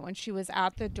moment when she was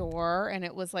at the door and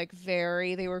it was like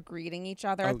they were greeting each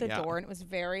other at the door, and it was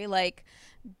very like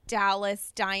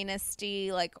Dallas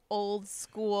Dynasty, like old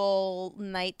school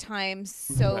nighttime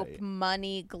soap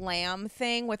money glam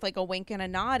thing with like a wink and a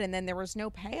nod, and then there was no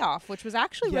payoff, which was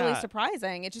actually really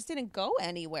surprising. It just didn't go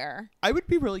anywhere. I would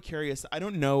be really curious. I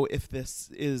don't know if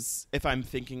I'm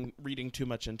reading too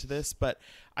much into this, but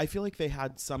I feel like they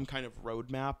had some kind of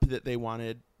roadmap that they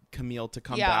wanted Camille to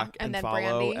come back and follow,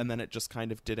 Brandy. And then it just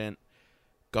kind of didn't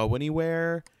go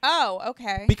anywhere. Oh,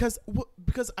 okay. Because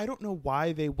I don't know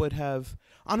why they would have.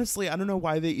 Honestly, I don't know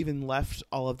why they even left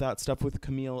all of that stuff with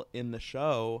Camille in the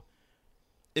show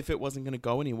if it wasn't going to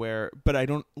go anywhere. But I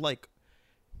don't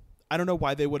know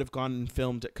why they would have gone and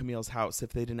filmed at Camille's house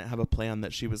if they didn't have a plan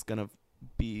that she was going to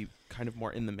be kind of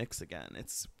more in the mix again.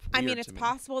 It's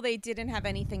possible they didn't have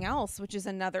anything else, which is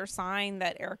another sign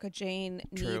that Erika Jayne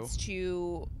needs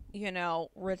to,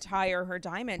 retire her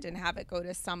diamond and have it go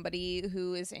to somebody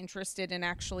who is interested in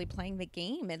actually playing the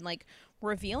game and like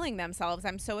revealing themselves.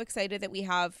 I'm so excited that we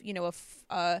have,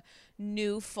 a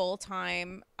new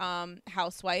full-time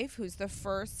housewife who's the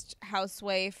first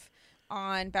housewife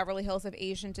on Beverly Hills of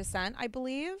Asian descent, I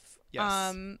believe.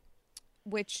 Yes.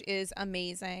 Which is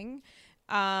amazing.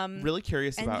 Really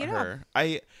curious about her.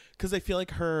 Because I feel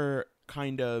like her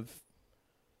kind of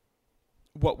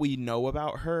what we know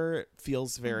about her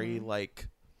feels very like,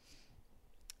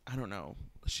 I don't know.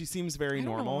 She seems very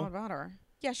normal. I don't know about her.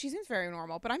 Yeah, she seems very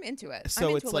normal, but I'm into it.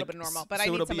 So I'm it's into a little bit normal, but I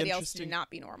need somebody else to not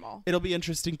be normal. It'll be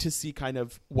interesting to see kind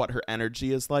of what her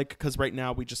energy is like, because right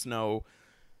now we just know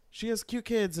she has cute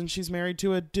kids and she's married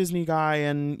to a Disney guy,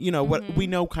 and what we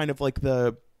know kind of like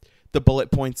the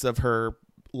bullet points of her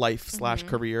life /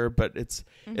 career, but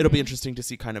it'll be interesting to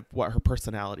see kind of what her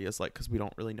personality is like, because we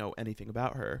don't really know anything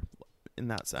about her in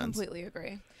that sense. Completely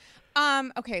agree.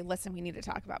 Okay, listen, we need to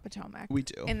talk about Potomac. We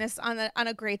do. In this on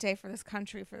a great day for this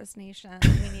country, for this nation,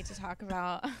 we need to talk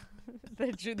about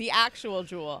the actual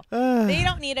jewel. They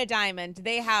don't need a diamond.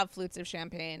 They have flutes of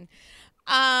champagne.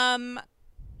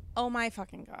 Oh my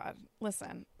fucking God.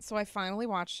 Listen, so I finally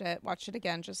watched it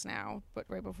again just now, but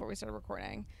right before we started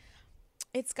recording.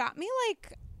 It's got me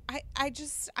like,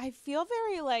 I feel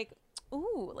very like,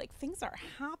 ooh, like things are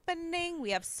happening.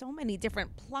 We have so many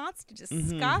different plots to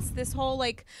discuss. This whole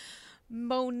like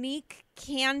Monique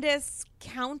Candace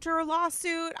counter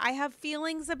lawsuit, I have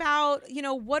feelings about.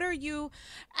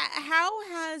 How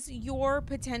has your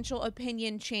potential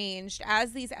opinion changed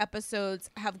as these episodes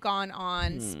have gone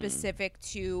on specific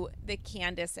to the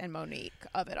Candace and Monique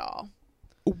of it all?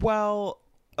 Well,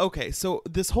 okay, so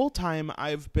this whole time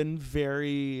I've been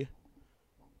very,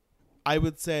 I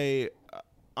would say,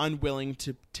 unwilling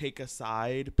to take a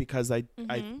side, because I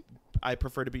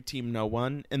prefer to be team no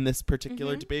one in this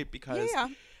particular debate, because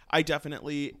I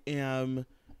definitely am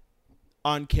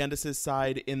on Candace's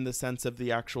side in the sense of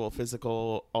the actual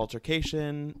physical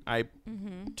altercation. I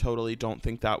totally don't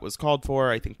think that was called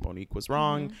for. I think Monique was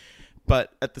wrong.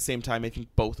 But at the same time, I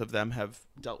think both of them have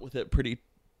dealt with it pretty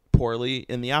poorly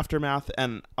in the aftermath,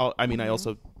 and I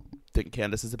also think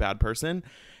Candace is a bad person,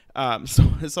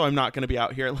 so I'm not going to be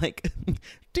out here like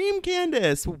Team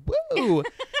Candace, woo.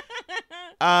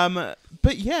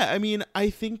 But yeah, I mean, I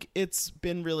think it's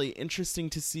been really interesting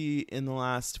to see in the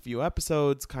last few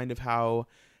episodes kind of how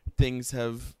things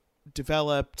have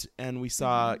developed, and we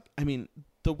saw, I mean,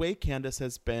 the way Candace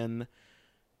has been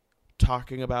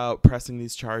talking about pressing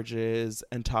these charges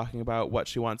and talking about what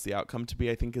she wants the outcome to be,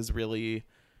 I think is really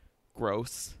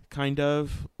gross, kind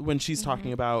of, when she's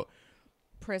talking about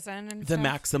prison and the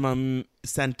maximum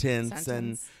sentence.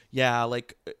 And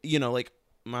like, like,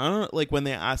 I don't know, like when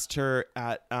they asked her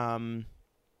at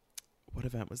what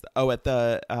event was that? At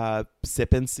the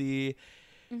Sip and See,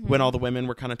 when all the women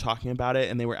were kind of talking about it,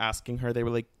 and they were asking her, they were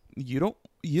like, you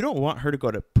don't want her to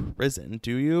go to prison,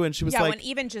 do you? And she was like, when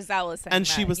even Giselle is saying and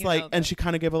she was like, and she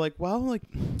kind of gave a like, well, like,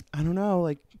 I don't know,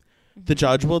 like the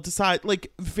judge will decide,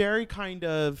 like very kind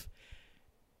of,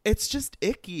 it's just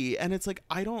icky. And it's like,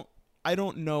 I don't I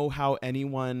don't know how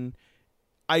anyone,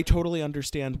 I totally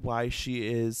understand why she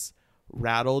is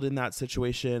rattled in that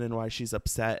situation and why she's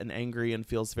upset and angry and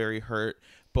feels very hurt,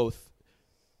 both,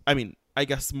 I mean, I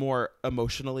guess more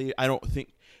emotionally.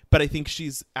 But I think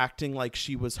she's acting like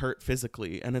she was hurt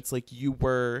physically, and it's like you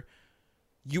were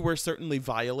certainly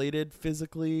violated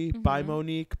physically by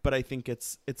Monique, but I think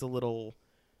it's a little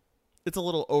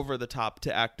over the top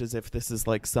to act as if this is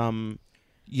like some,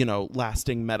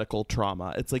 lasting medical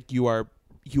trauma. It's like you are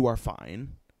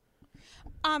fine.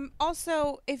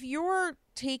 Also, if you're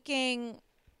taking,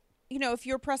 if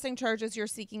you're pressing charges, you're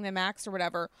seeking the max or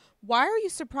whatever, why are you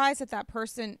surprised that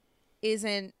person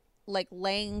isn't like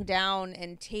laying down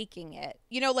and taking it?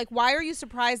 Like, why are you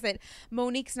surprised that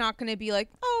Monique's not going to be like,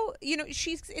 oh,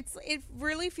 it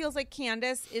really feels like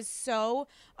Candace is so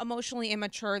emotionally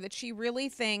immature that she really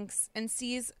thinks and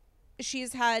sees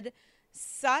she's had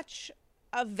such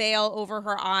a veil over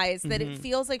her eyes that it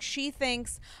feels like she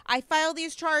thinks, I file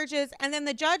these charges, and then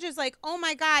the judge is like, oh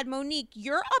my God, Monique,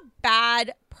 you're a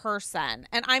bad person,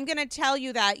 and I'm gonna tell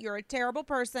you that you're a terrible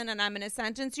person, and I'm gonna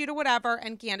sentence you to whatever,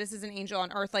 and Candace is an angel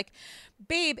on earth. Like,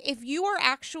 babe, if you are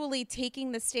actually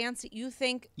taking the stance that you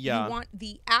think you want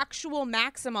the actual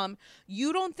maximum,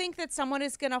 you don't think that someone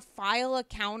is gonna file a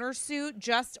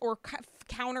countersuit or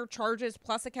counter charges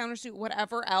plus a countersuit,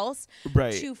 whatever else,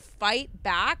 to fight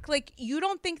back? Like, you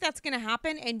don't think that's gonna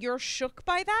happen, and you're shook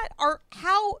by that?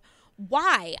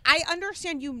 Why? I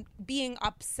understand you being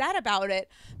upset about it,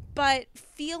 but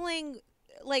feeling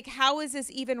like, how is this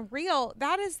even real?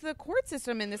 That is the court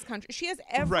system in this country. She has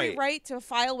every right to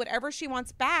file whatever she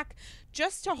wants back,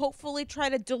 just to hopefully try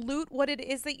to dilute what it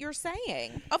is that you're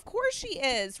saying. Of course she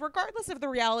is, regardless of the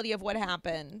reality of what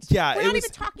happened. Yeah, we're not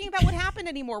even talking about what happened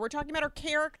anymore. We're talking about her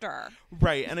character.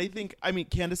 Right, and I mean,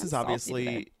 Candace is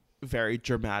obviously very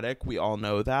dramatic. We all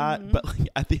know that. But like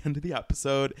at the end of the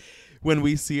episode, when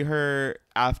we see her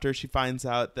after she finds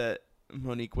out that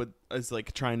Monique is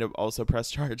like trying to also press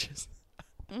charges,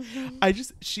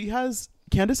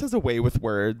 Candace has a way with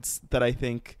words that I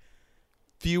think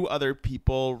few other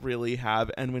people really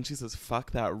have. And when she says,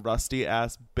 fuck that rusty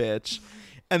ass bitch,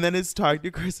 and then is talking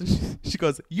to Chris, and she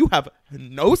goes, you have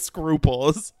no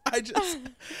scruples.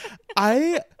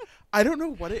 I don't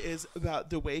know what it is about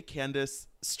the way Candace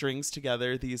strings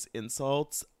together these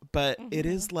insults, but it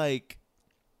is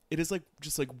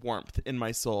just like warmth in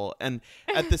my soul. And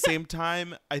at the same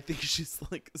time, I think she's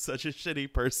like such a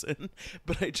shitty person,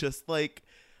 but I just like,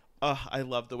 I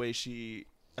love the way she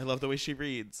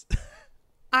reads.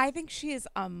 I think she is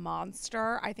a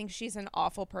monster. I think she's an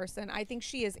awful person. I think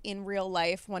she is in real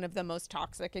life one of the most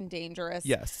toxic and dangerous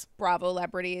Bravo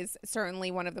celebrities.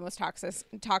 Certainly one of the most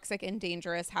toxic and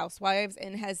dangerous housewives,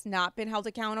 and has not been held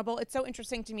accountable. It's so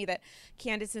interesting to me that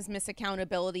Candace's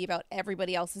misaccountability about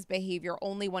everybody else's behavior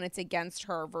only when it's against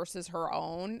her versus her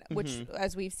own, which,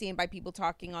 as we've seen by people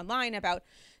talking online about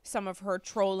some of her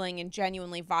trolling and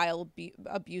genuinely vile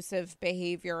abusive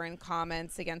behavior and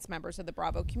comments against members of the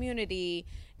Bravo community,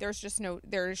 there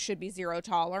should be zero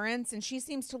tolerance, and she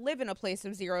seems to live in a place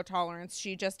of zero tolerance.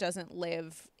 She just doesn't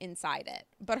live inside it.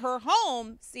 But her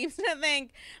home seems to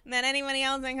think that anybody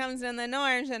else that comes in the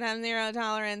door should have zero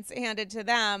tolerance handed to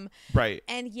them. Right.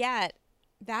 And yet,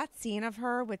 that scene of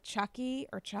her with Chucky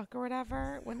or Chuck or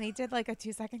whatever, when they did like a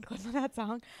 2-second clip of that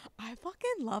song, I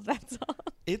fucking love that song.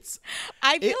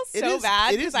 I feel so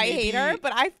bad because I hate her,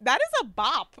 but that is a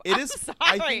bop. I'm sorry.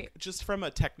 I think just from a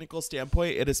technical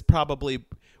standpoint, it is probably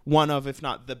one of, if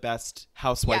not the best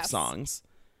housewife songs.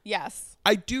 Yes.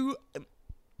 I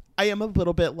am a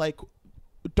little bit like,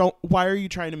 why are you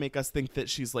trying to make us think that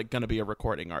she's like going to be a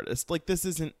recording artist? Like, this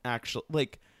isn't actually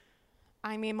like,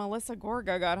 I mean, Melissa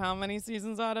Gorga got how many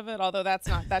seasons out of it? Although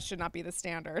that should not be the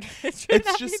standard. It should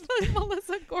not be the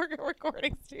Melissa Gorga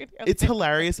recording studio. It's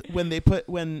hilarious when the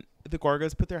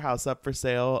Gorgas put their house up for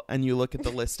sale, and you look at the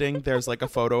listing. There's like a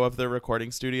photo of the recording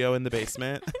studio in the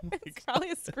basement. It's probably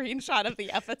a screenshot of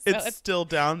the episode. It's still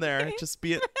down there.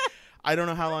 I don't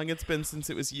know how long it's been since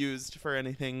it was used for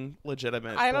anything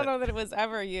legitimate. I don't know that it was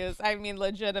ever used. I mean,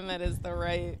 legitimate is the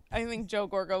right. I think Joe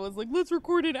Gorga was like, let's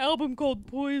record an album called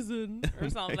Poison or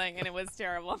something. And it was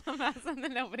terrible. And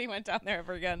then nobody went down there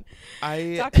ever again.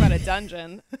 Talk about a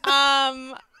dungeon. But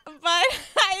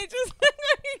I just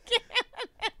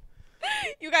can't.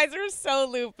 You guys are so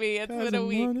loopy. It's been a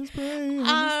week.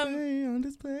 On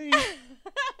display.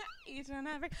 each and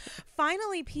every.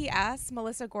 Finally, P.S.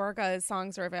 Melissa Gorga's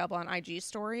songs are available on IG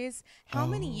stories. How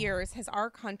many years has our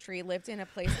country lived in a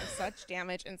place of such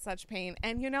damage and such pain?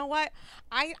 And you know what?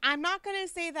 I'm not going to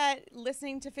say that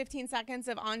listening to 15 seconds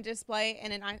of On Display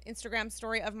and an Instagram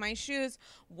story of my shoes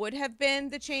would have been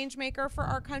the change maker for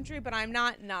our country, but I'm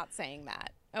not saying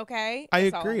that. Okay? I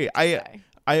That's all agree. I have to say.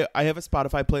 I have a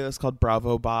Spotify playlist called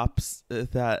Bravo Bops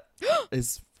that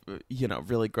is,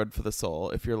 really good for the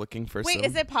soul if you're looking for Wait, some.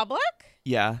 is it public?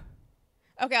 Yeah.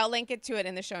 Okay, I'll link it to it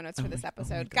in the show notes for this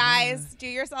episode. God. Guys, do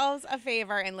yourselves a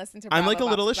favor and listen to I'm Bravo like a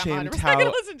little Bops, 'cause I'm ashamed 100% how gonna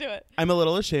listen to it. I'm a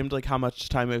little ashamed like how much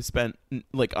time I've spent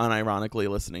like unironically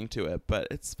listening to it, but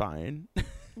it's fine.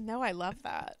 No, I love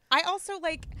that. I also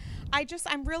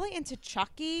I'm really into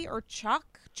Chucky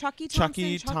Chucky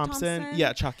Thompson.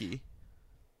 Yeah, Chucky.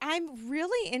 I'm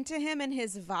really into him and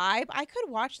his vibe. I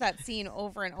could watch that scene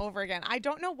over and over again. I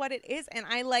don't know what it is, and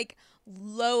I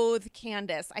loathe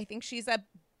Candace. I think she's a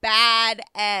bad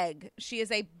egg. She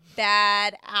is a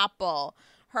bad apple.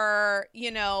 Her,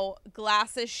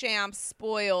 glass of champ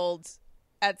spoiled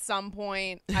at some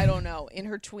point, I don't know, in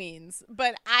her tweens.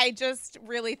 But I just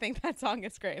really think that song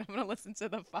is great. I'm going to listen to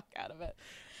the fuck out of it.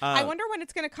 I wonder when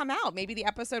it's going to come out. Maybe the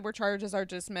episode where charges are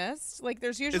dismissed.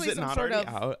 There's usually is it some not sort already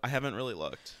of out? I haven't really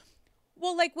looked.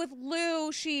 Well, with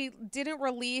Lou, she didn't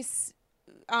release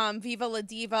Viva La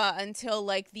Diva until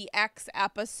the X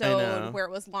episode where it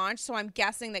was launched. So I'm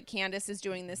guessing that Candace is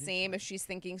doing the same if she's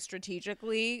thinking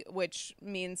strategically, which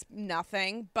means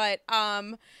nothing. But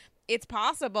it's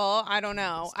possible. I don't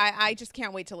know. I just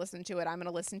can't wait to listen to it. I'm going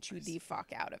to listen to the fuck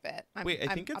out of it. I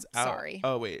think it's out. Sorry.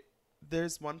 Oh, wait.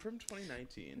 There's one from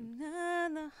 2019.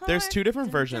 There's two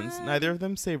different versions. Neither of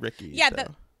them say Ricky. Yeah,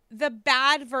 so. the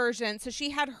bad version. So she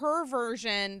had her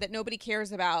version that nobody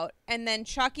cares about, and then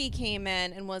Chucky came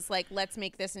in and was like, "Let's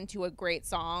make this into a great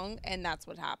song," and that's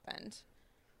what happened.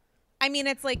 I mean,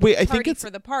 it's like Wait, I party think it's for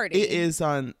the party. It is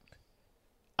on.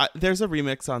 There's a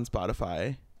remix on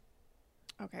Spotify.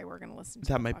 Okay, we're gonna listen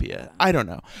to that. Might be it. Then. I don't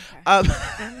know.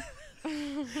 Okay.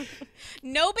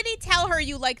 Nobody tell her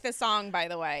you like the song, by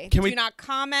the way. Do not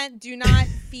comment. Do not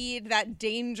feed that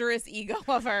dangerous ego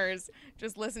of hers.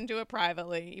 Just listen to it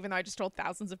privately, even though I just told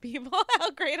thousands of people how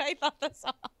great I thought the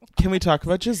song was. Can we talk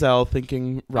about Giselle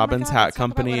thinking Robin's Hat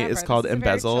Company is called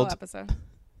Embezzled?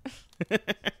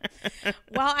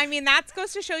 Well, I mean, that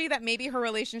goes to show you that maybe her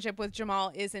relationship with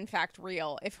Jamal is in fact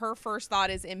real. If her first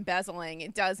thought is embezzling,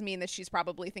 it does mean that she's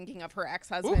probably thinking of her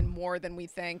ex-husband more than we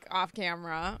think off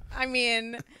camera. I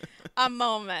mean, a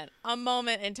moment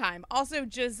in time. Also,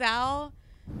 Giselle,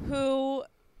 who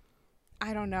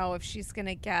I don't know if she's going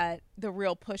to get the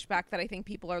real pushback that I think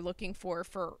people are looking for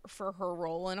her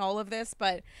role in all of this,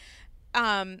 but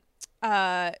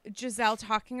Giselle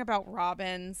talking about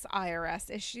Robin's IRS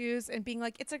issues and being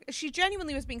like, she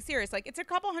genuinely was being serious. It's a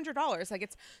couple $100.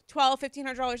 It's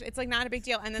 $1,200-$1,500. It's not a big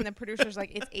deal. And then the producer's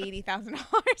like, it's $80,000. And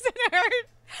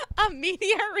her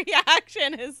immediate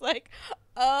reaction is like,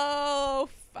 oh,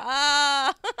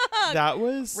 fuck. That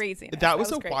was craziness. That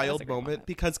was a wild moment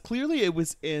because clearly it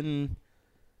was in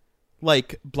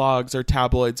blogs or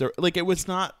tabloids or it was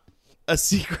not a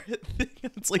secret thing.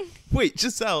 It's like, wait,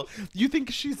 Giselle, you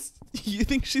think she's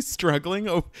struggling?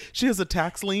 Oh, she has a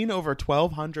tax lien over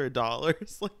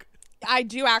 $1,200. I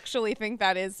do actually think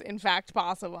that is in fact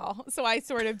possible. So I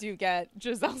sort of do get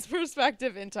Giselle's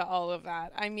perspective into all of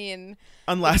that. I mean,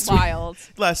 wild.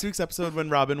 Last week's episode when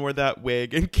Robin wore that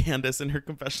wig and Candace in her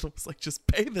confessional was like, just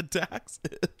pay the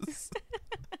taxes.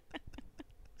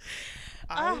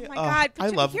 Oh my God.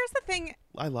 Here's the thing.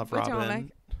 I love Potomac.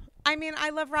 Robin. I mean, I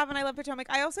love Robin. I love Potomac.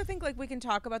 I also think we can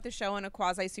talk about the show on a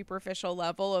quasi superficial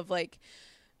level of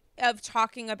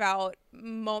talking about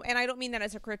and I don't mean that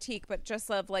as a critique, but just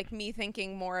of me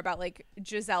thinking more about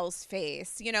Giselle's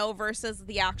face, versus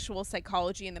the actual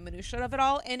psychology and the minutia of it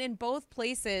all. And in both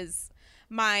places,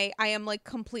 I am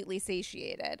completely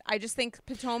satiated. I just think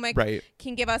Potomac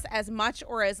can give us as much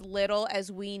or as little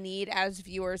as we need as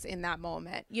viewers in that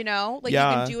moment. You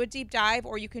can do a deep dive,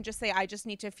 or you can just say, I just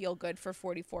need to feel good for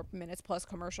 44 minutes plus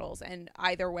commercials. And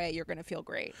either way, you're going to feel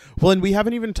great. Well, and we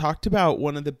haven't even talked about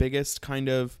one of the biggest kind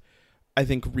of, I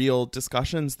think, real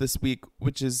discussions this week,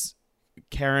 which is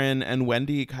Karen and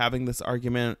Wendy having this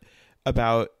argument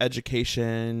about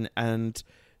education and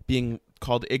being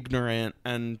called ignorant,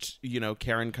 and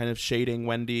Karen kind of shading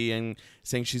Wendy and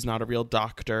saying she's not a real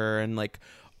doctor, and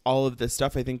all of this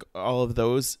stuff. I think all of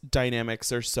those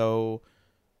dynamics are so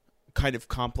kind of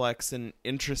complex and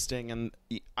interesting, and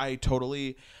I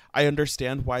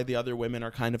understand why the other women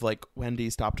are kind of like, Wendy,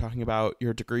 stop talking about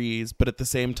your degrees, but at the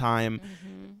same time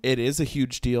it is a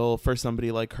huge deal for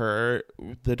somebody like her,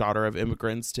 the daughter of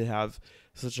immigrants, to have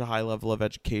such a high level of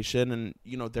education. And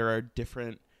there are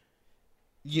different,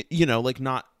 like,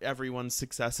 not everyone's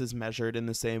success is measured in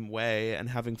the same way, and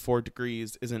having 4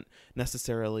 degrees isn't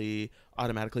necessarily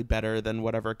automatically better than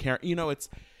whatever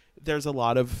there's a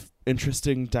lot of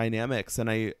interesting dynamics, and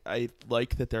I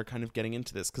like that they're kind of getting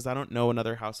into this, because I don't know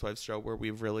another Housewives show where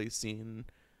we've really seen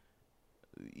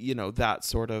that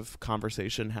sort of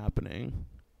conversation happening.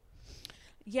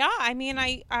 Yeah, I mean,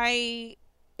 I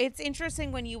it's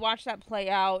interesting when you watch that play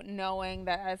out, knowing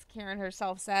that, as Karen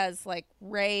herself says, like,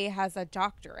 Ray has a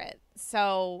doctorate.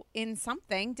 So in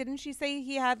something, didn't she say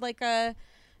he had like a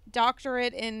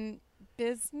doctorate in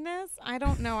business? I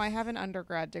don't know. I have an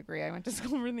undergrad degree. I went to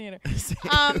school for theater.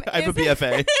 I have a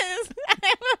BFA.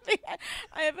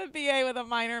 I have a BA with a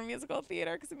minor in musical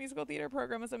theater, because the musical theater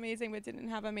program was amazing but didn't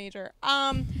have a major.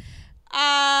 PhD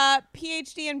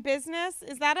in business,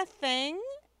 is that a thing?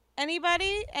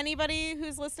 Anybody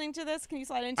who's listening to this, can you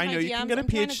slide into my DMs? I know you can get a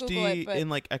PhD in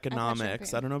like I've got economics.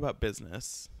 champagne. I don't know about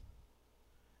business.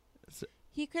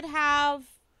 He could have.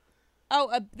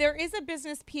 There is a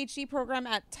business PhD program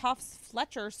at Tufts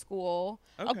Fletcher School.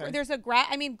 Okay. There's a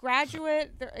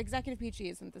graduate. Executive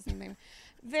PhD isn't the same thing.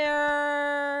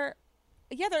 There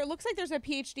looks like there's a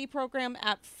PhD program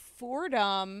at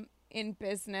Fordham in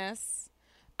business.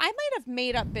 I might have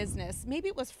made up business. Maybe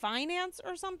it was finance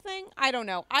or something. I don't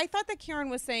know. I thought that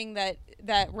Karen was saying that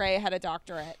Ray had a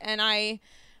doctorate, and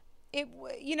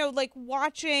like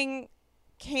watching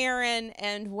Karen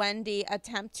and Wendy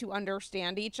attempt to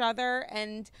understand each other,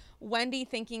 and Wendy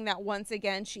thinking that once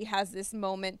again she has this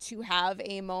moment to have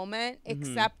a moment,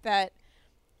 except that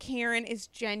Karen is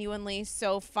genuinely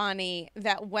so funny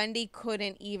that Wendy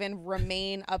couldn't even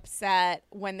remain upset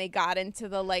when they got into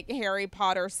the like Harry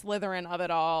Potter Slytherin of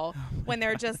it all, when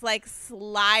they're just like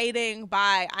sliding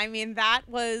by. I mean, that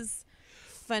was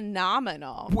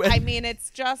phenomenal. I mean, it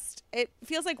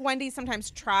feels like Wendy sometimes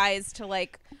tries to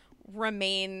like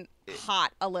remain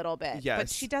hot a little bit, yes, but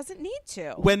she doesn't need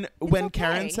to. When okay.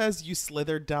 Karen says you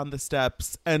slithered down the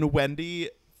steps, and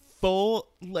Wendy full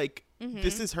like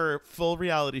this is her full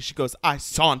reality, she goes, I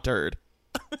sauntered.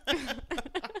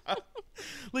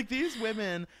 Like, these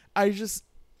women, I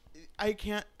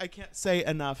can't say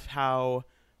enough how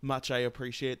much I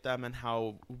appreciate them and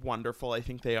how wonderful I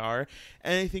think they are.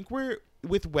 And I think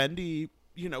with Wendy,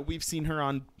 we've seen her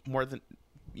on more than,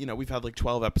 we've had like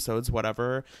 12 episodes,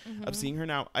 whatever, of seeing her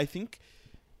now. I think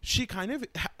she kind of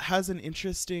has an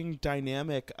interesting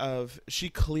dynamic of, she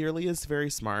clearly is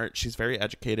very smart. She's very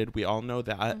educated. We all know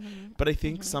that. But I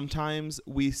think sometimes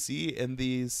we see in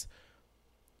these,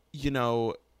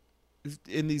 in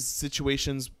these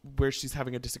situations where she's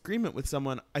having a disagreement with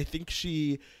someone, I think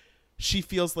she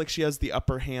feels like she has the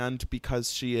upper hand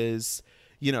because she is,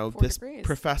 4 this degrees.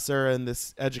 Professor and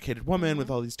this educated woman with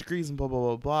all these degrees and blah, blah,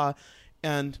 blah, blah.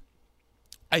 And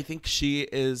I think she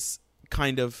is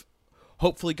kind of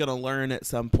hopefully going to learn at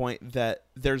some point that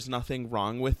there's nothing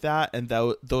wrong with that, and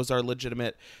those are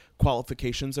legitimate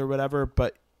qualifications or whatever,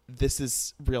 but this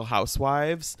is Real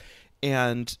Housewives,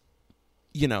 and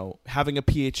having a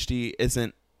PhD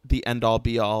isn't the end all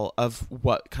be all of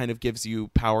what kind of gives you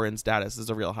power and status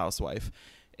as a Real Housewife.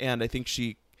 And I think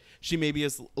she maybe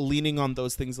is leaning on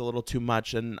those things a little too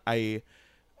much, and I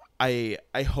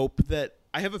hope that,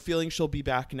 I have a feeling she'll be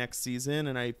back next season,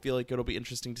 and I feel like it'll be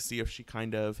interesting to see if she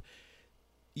kind of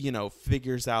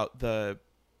figures out a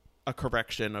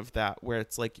correction of that, where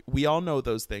it's like, we all know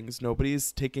those things,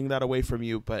 nobody's taking that away from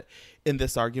you, but in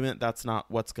this argument, that's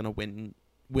not what's going to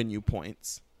win you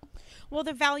points. Well,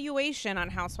 the valuation on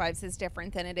Housewives is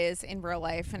different than it is in real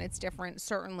life, and it's different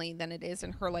certainly than it is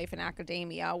in her life in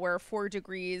academia, where 4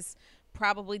 degrees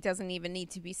probably doesn't even need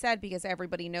to be said because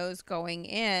everybody knows going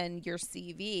in your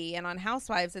CV. And on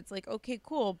Housewives, it's like, okay,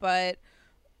 cool, but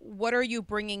what are you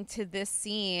bringing to this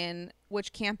scene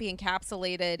which can't be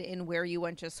encapsulated in where you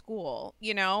went to school?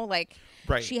 Like,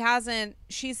 right.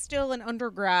 She's still an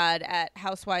undergrad at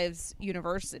Housewives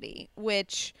University,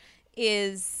 which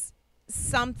is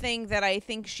something that I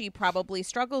think she probably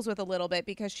struggles with a little bit,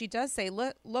 because she does say,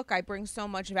 look, I bring so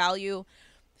much value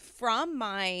from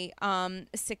my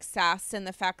success and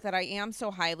the fact that I am so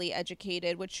highly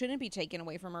educated, which shouldn't be taken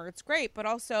away from her. It's great, but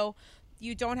also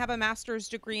you don't have a master's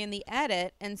degree in the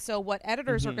edit, and so what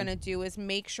editors are going to do is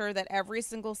make sure that every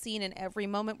single scene and every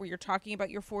moment where you're talking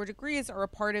about your 4 degrees are a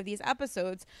part of these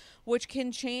episodes, which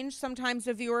can change sometimes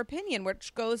the viewer opinion,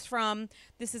 which goes from,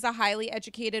 this is a highly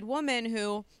educated woman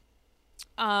who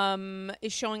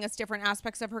is showing us different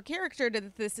aspects of her character,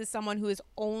 that this is someone who is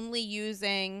only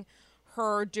using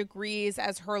her degrees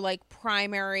as her like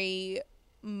primary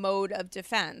mode of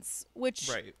defense, which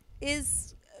Right.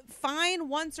 is fine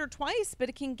once or twice, but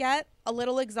it can get a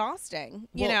little exhausting,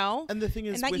 you Well, know? and the thing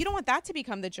is, And that with- you don't want that to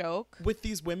become the joke. with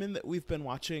these women that we've been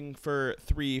watching for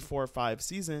 3, 4, 5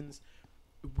 seasons,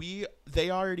 they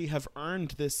already have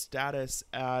earned this status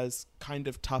as kind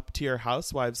of top tier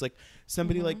housewives. Like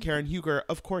somebody like Karen Huger,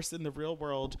 of course, in the real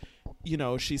world, you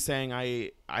know, she's saying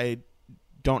I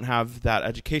don't have that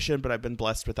education, but I've been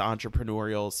blessed with the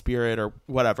entrepreneurial spirit or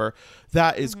whatever.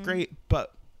 That is great,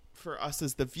 but for us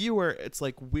as the viewer, it's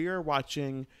like we're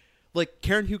watching, like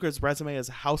Karen Huger's resume as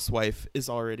a housewife is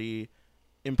already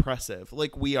impressive.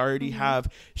 Like we already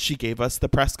have, she gave us the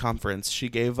press conference, she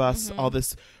gave us all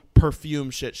this perfume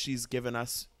shit, she's given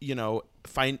us, you know,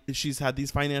 she's had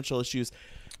these financial issues.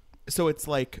 So it's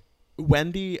like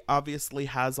Wendy obviously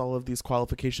has all of these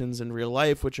qualifications in real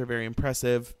life, which are very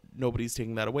impressive. Nobody's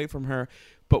taking that away from her.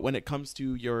 But when it comes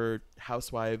to your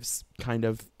housewives kind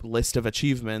of list of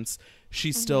achievements,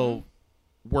 she's still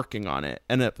working on it.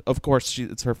 And of course,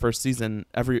 it's her first season.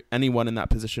 Anyone in that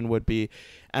position would be.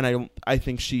 And I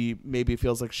think she maybe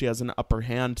feels like she has an upper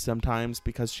hand sometimes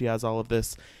because she has all of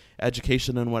this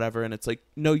education and whatever. And it's like,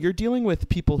 no, you're dealing with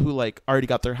people who like already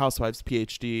got their housewives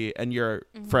PhD and you're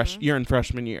you're in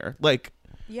freshman year. Like,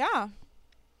 Yeah.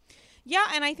 Yeah,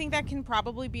 and I think that can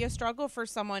probably be a struggle for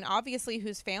someone, obviously,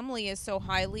 whose family is so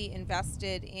highly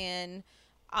invested in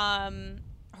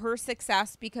her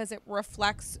success because it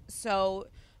reflects so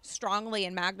strongly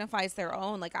and magnifies their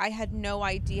own. Like, I had no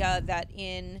idea that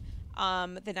in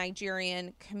the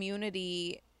Nigerian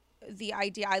community,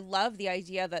 I love the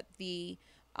idea that the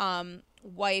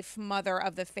wife, mother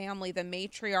of the family, the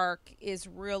matriarch, is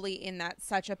really in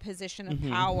such a position of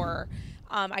power.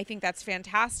 I think that's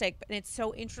fantastic. And it's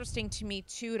so interesting to me,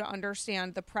 too, to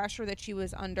understand the pressure that she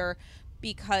was under,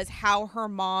 because how her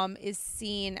mom is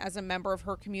seen as a member of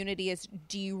her community is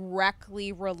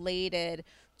directly related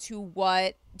to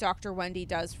what Dr. Wendy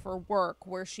does for work,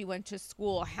 where she went to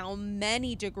school, how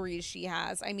many degrees she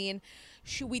has. I mean,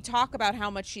 we talk about how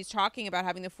much she's talking about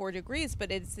having the 4 degrees,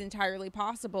 but it's entirely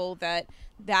possible that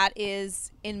that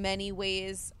is in many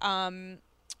ways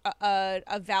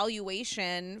a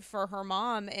valuation for her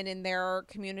mom and in their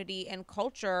community and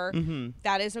culture.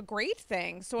 That is a great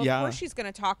thing. So of course she's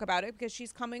going to talk about it because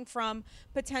she's coming from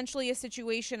potentially a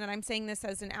situation, and I'm saying this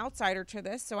as an outsider to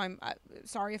this, so I'm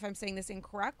sorry if I'm saying this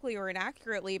incorrectly or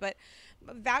inaccurately, but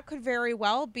that could very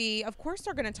well be, of course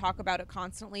they're going to talk about it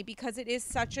constantly because it is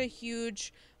such a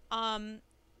huge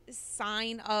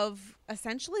sign of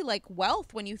essentially like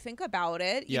wealth when you think about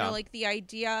it. You know, like the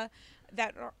idea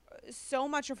that so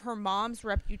much of her mom's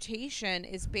reputation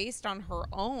is based on her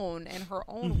own and her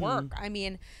own work. I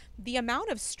mean, the amount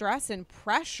of stress and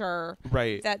pressure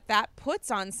that puts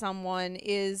on someone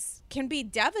can be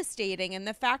devastating. And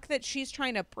the fact that she's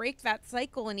trying to break that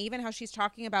cycle, and even how she's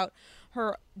talking about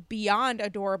her beyond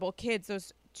adorable kids,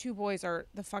 those 2 boys are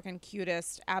the fucking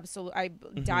cutest. Absolutely. I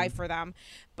die for them.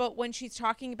 But when she's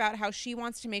talking about how she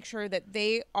wants to make sure that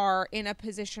they are in a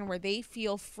position where they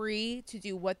feel free to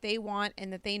do what they want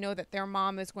and that they know that their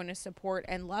mom is going to support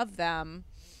and love them,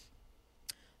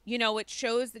 you know, it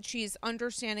shows that she's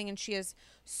understanding and she has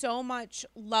so much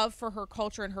love for her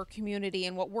culture and her community,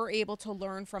 and what we're able to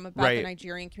learn from about the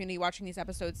Nigerian community watching these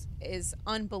episodes is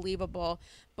unbelievable.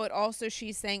 But also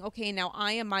she's saying, okay, now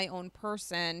I am my own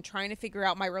person, trying to figure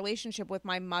out my relationship with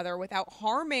my mother without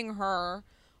harming her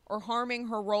or harming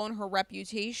her role and her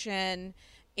reputation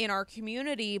in our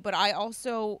community. But I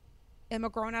also am a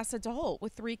grown-ass adult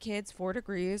with 3 kids, 4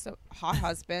 degrees, a hot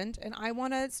husband, and I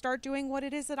want to start doing what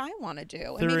it is that I want to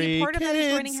do. And maybe part of that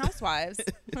is joining Housewives.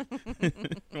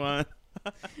 What?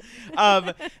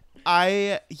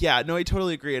 I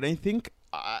totally agree. And I think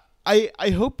I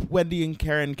hope Wendy and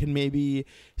Karen can maybe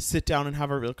sit down and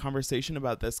have a real conversation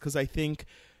about this, because I think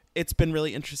it's been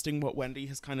really interesting what Wendy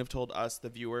has kind of told us, the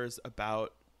viewers,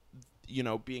 about, you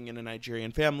know, being in a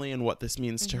Nigerian family and what this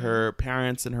means to her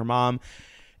parents and her mom.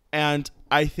 And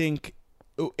I think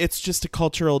it's just a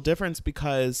cultural difference,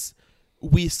 because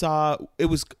we saw, it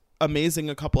was amazing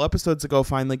a couple episodes ago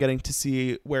finally getting to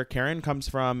see where Karen comes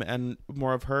from and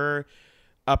more of her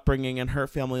upbringing and her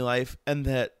family life, and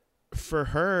that for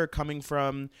her, coming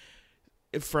from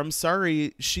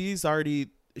Surrey, she's the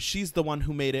one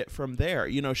who made it from there.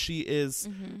 You know, she is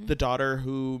the daughter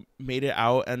who made it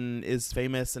out and is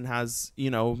famous and has,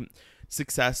 you know,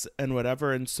 success and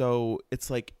whatever. And so it's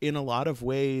like, in a lot of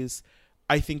ways,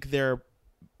 I think they're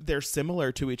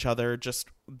similar to each other, just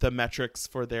the metrics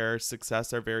for their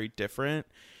success are very different.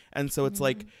 And so it's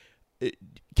like,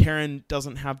 Karen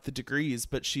doesn't have the degrees,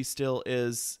 but she still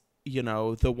is, you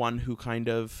know, the one who kind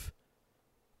of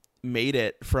made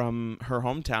it from her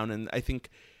hometown. And I think,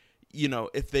 you know,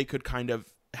 if they could kind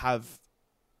of have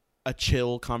a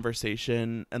chill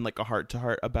conversation and like a heart to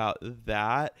heart about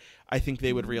that, I think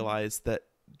they would realize that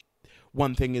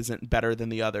one thing isn't better than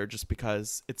the other just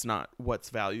because it's not what's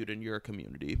valued in your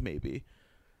community, maybe.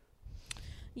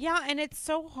 Yeah, and it's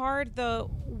so hard, the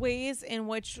ways in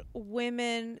which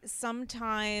women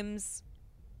sometimes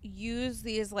use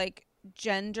these like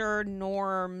gender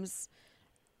norms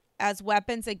as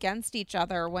weapons against each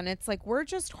other, when it's like we're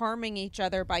just harming each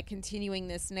other by continuing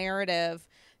this narrative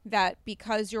that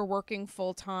because you're working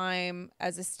full time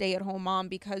as a stay-at-home mom,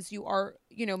 because you are,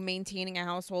 you know, maintaining a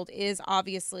household is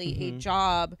obviously a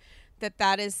job,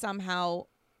 that is somehow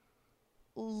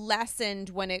lessened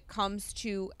when it comes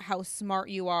to how smart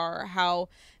you are, how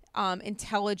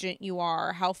intelligent you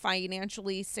are, how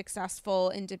financially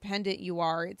successful, independent you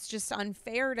are. It's just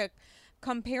unfair to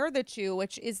compare the two,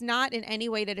 which is not in any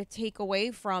way to take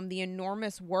away from the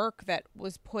enormous work that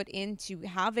was put into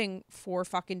having 4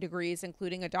 fucking degrees,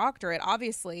 including a doctorate,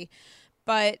 obviously.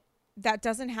 But that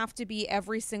doesn't have to be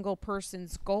every single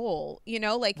person's goal, you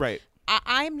know, like, right.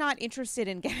 I'm not interested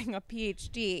in getting a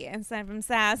PhD and sent from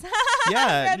SAS.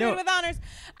 Yeah, graduated with honors.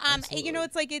 Absolutely. You know,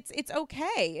 it's like it's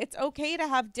okay. It's okay to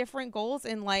have different goals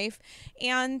in life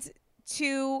and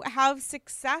to have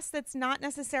success that's not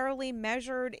necessarily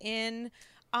measured in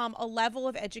a level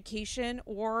of education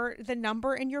or the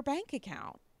number in your bank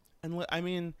account. And I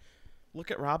mean,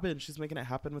 look at Robin. She's making it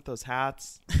happen with those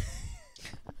hats.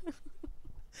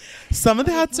 Some of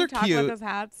the hats are Talk cute. about those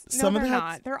hats. No, Some of they're the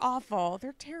not. hats- They're awful.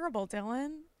 They're terrible,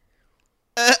 Dylan.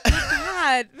 They're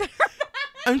bad.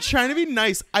 I'm trying to be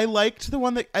nice. I liked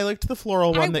the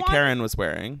floral one that Karen was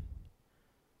wearing.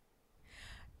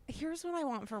 Here's what I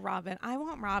want for Robin. I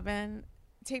want Robin,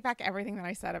 take back everything that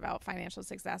I said about financial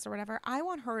success or whatever. I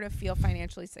want her to feel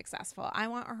financially successful. I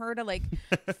want her to like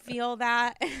feel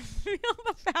that, feel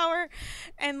the power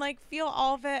and like feel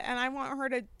all of it. And I want her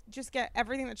to just get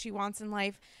everything that she wants in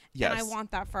life. Yes. And I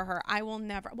want that for her. I will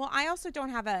never. Well, I also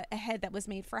don't have a head that was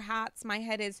made for hats. My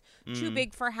head is too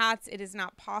big for hats. It is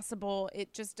not possible.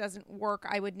 It just doesn't work.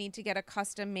 I would need to get a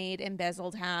custom made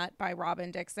embezzled hat by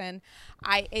Robin Dixon.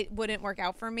 It wouldn't work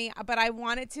out for me, but I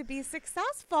want it to be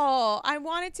successful. I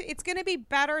want it to. It's going to be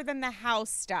better than the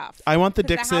house stuff. I want the 'Cause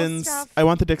the house Dixons. stuff- I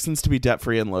want the Dixons to be debt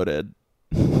free and loaded.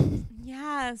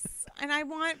 Yes. And I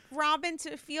want Robin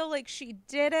to feel like she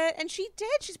did it. And she did.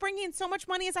 She's bringing in so much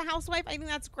money as a housewife. I think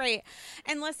that's great.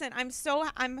 And listen, I'm so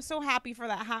happy for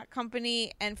that hat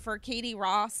company and for Katie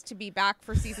Ross to be back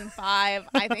for season 5.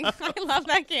 I think I love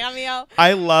that cameo.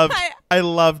 I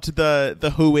loved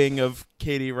the hooing of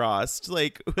Katie Ross.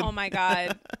 Like, Oh my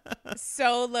God.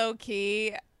 So low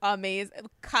key, amazing,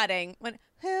 cutting. Who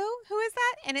is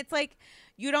that? And it's like,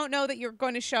 you don't know that you're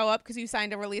going to show up because you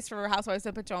signed a release for Housewives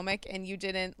of Potomac and you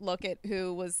didn't look at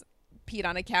who was peed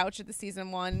on a couch at the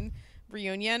season 1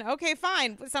 reunion. Okay,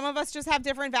 fine. Some of us just have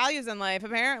different values in life,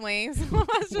 apparently. Some of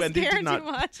us just care too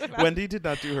much about Wendy did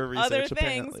not do her research, other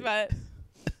things, apparently.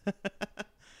 but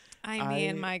I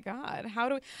mean, my God, how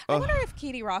do we? I wonder if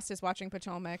Katie Ross is watching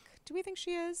Potomac. Do we think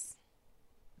she is?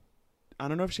 I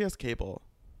don't know if she has cable.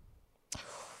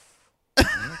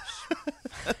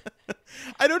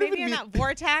 I don't Maybe even in mean that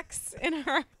vortex in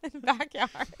her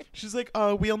backyard. She's like,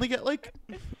 we only get like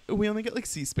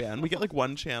C-SPAN. We get like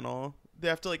one channel. They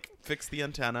have to like fix the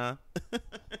antenna.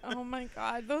 Oh my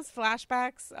God, those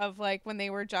flashbacks of like when they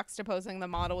were juxtaposing the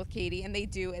model with Katie, and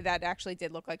that actually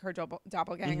did look like her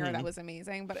doppelganger. That was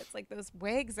amazing. But it's like those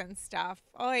wigs and stuff.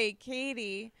 Oy,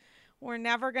 Katie, we're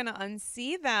never gonna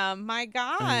unsee them. My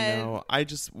God. I know. I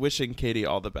just wishing Katie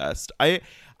all the best. I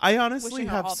honestly Wishing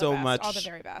her have all the so best, much. all the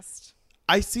very best.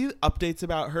 I see updates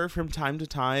about her from time to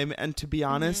time, and to be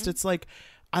honest, it's like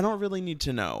I don't really need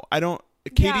to know.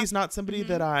 Katie's not somebody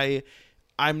that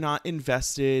I'm not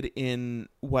invested in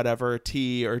whatever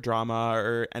tea or drama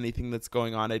or anything that's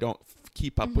going on. I don't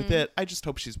keep up with it. I just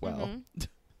hope she's well.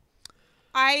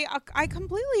 I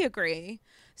completely agree.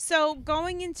 So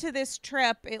going into this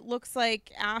trip, it looks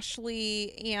like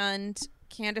Ashley and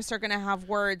Candace are going to have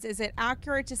words. Is it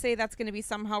accurate to say that's going to be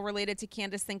somehow related to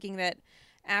Candace thinking that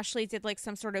Ashley did like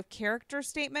some sort of character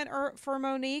statement for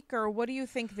Monique, or what do you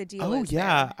think the deal is? Oh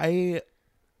yeah, there?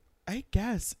 I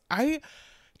guess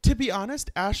to be honest,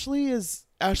 Ashley's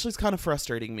kind of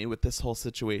frustrating me with this whole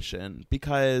situation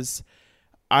because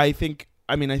I think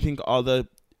all the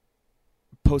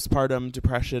postpartum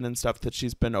depression and stuff that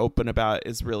she's been open about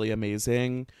is really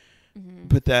amazing.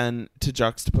 But then to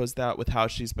juxtapose that with how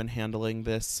she's been handling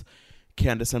this,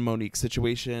 Candace and Monique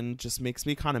situation just makes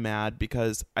me kind of mad,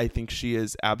 because I think she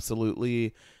is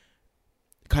absolutely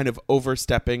kind of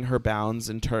overstepping her bounds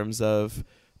in terms of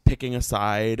picking a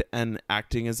side and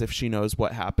acting as if she knows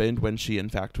what happened when she in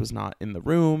fact was not in the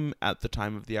room at the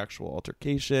time of the actual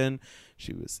altercation.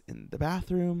 She was in the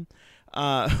bathroom.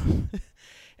 And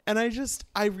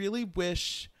I really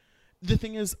wish, the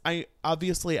thing is,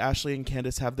 obviously Ashley and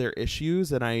Candace have their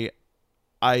issues, and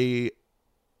I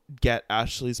get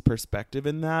Ashley's perspective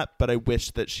in that, but I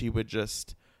wish that she would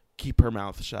just keep her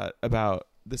mouth shut about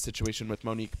the situation with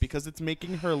Monique, because it's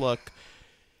making her look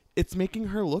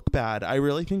bad. I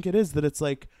really think it is, that it's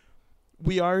like,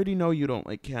 we already know you don't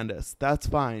like Candace. That's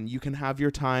fine. You can have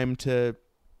your time to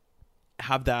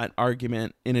have that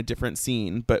argument in a different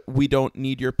scene, but we don't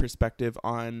need your perspective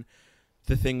on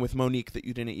the thing with Monique that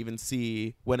you didn't even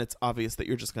see, when it's obvious that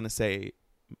you're just going to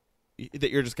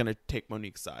take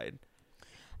Monique's side.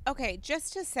 Okay,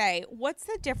 just to say, what's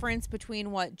the difference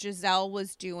between what Giselle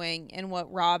was doing and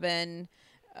what Robin,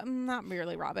 not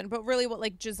merely Robin, but really what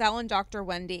like Giselle and Dr.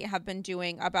 Wendy have been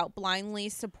doing about blindly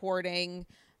supporting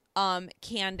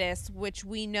Candace, which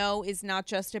we know is not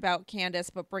just about Candace,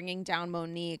 but bringing down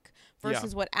Monique,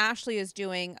 versus what Ashley is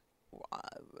doing,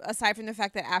 aside from the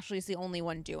fact that Ashley is the only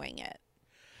one doing it.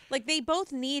 Like, they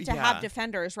both need to have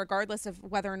defenders, regardless of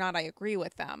whether or not I agree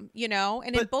with them, you know?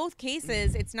 And in both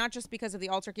cases, it's not just because of the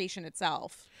altercation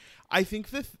itself. I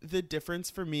think the difference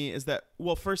for me is that,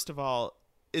 well, first of all,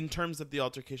 in terms of the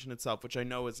altercation itself, which I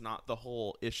know is not the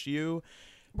whole issue,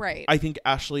 right? I think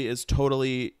Ashley is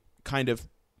totally kind of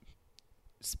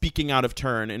speaking out of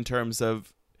turn in terms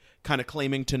of kind of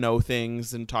claiming to know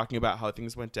things and talking about how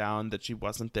things went down that she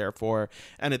wasn't there for.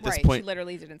 And at this point, she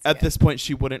literally didn't see at it. this point,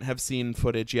 she wouldn't have seen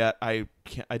footage yet. I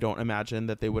don't imagine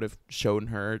that they would have shown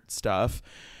her stuff.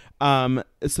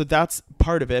 So that's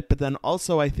part of it. But then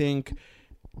also, I think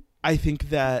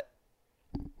that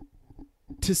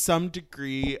to some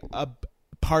degree, a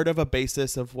part of a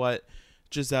basis of what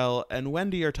Giselle and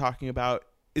Wendy are talking about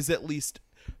is at least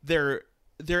they're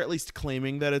at least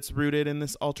claiming that it's rooted in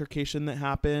this altercation that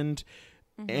happened.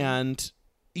 Mm-hmm. And,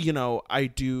 you know, I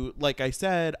do, like I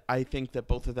said, I think that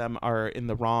both of them are in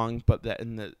the wrong, but that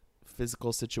in the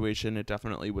physical situation, it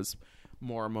definitely was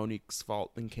more Monique's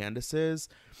fault than Candace's.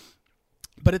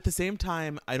 But at the same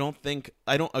time, I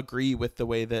don't agree with the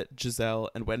way that Giselle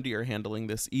and Wendy are handling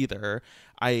this either.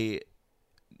 I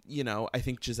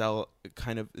think Giselle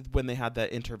kind of, when they had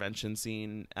that intervention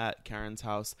scene at Karen's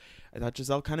house, I thought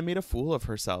Giselle kind of made a fool of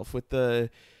herself with the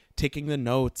taking the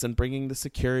notes and bringing the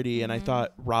security. Mm-hmm. And I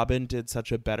thought Robin did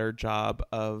such a better job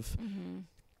of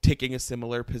taking a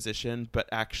similar position, but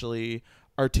actually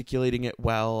articulating it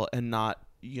well and not,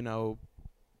 you know,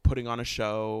 putting on a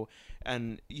show.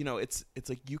 And, you know, it's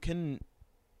like you can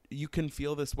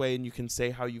feel this way and you can say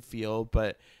how you feel,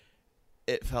 but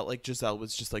it felt like Giselle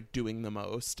was just like doing the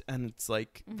most, and it's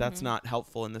like that's not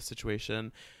helpful in this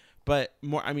situation. But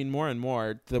more and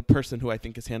more, the person who I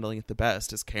think is handling it the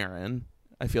best is Karen.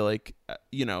 I feel like,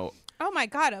 you know. Oh my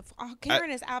God,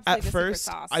 Karen is absolutely the secret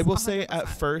sauce. I will 100%. say at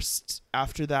first,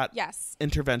 after that yes.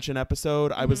 intervention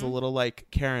episode, I was a little like,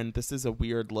 Karen, this is a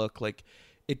weird look. Like,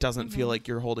 it doesn't feel like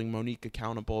you're holding Monique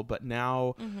accountable. But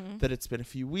now that it's been a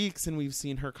few weeks and we've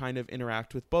seen her kind of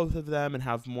interact with both of them and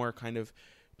have more kind of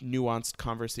nuanced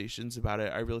conversations about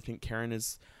it, I really think Karen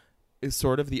is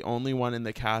sort of the only one in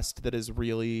the cast that is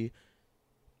really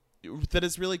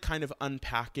kind of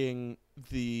unpacking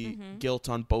the guilt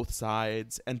on both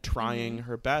sides and trying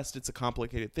her best. It's a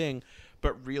complicated thing,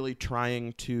 but really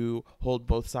trying to hold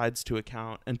both sides to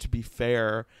account and to be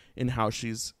fair in how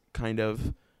she's kind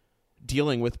of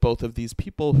dealing with both of these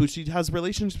people who she has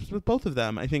relationships with both of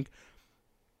them. I think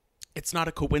it's not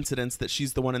a coincidence that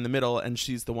she's the one in the middle and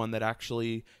she's the one that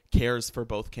actually cares for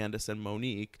both Candace and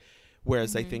Monique.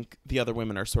 Whereas I think the other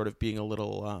women are sort of being a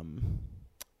little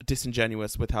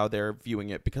disingenuous with how they're viewing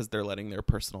it because they're letting their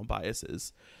personal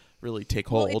biases really take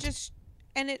hold.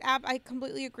 I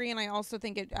completely agree. And I also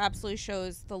think it absolutely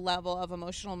shows the level of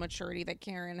emotional maturity that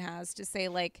Karen has to say,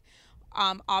 like,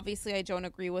 obviously I don't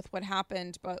agree with what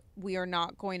happened, but we are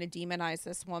not going to demonize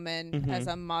this woman as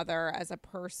a mother, as a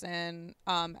person,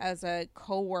 as a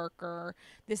coworker.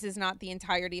 This is not the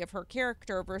entirety of her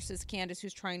character, versus Candace,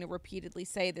 who's trying to repeatedly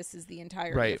say this is the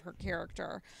entirety of her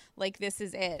character. Like, this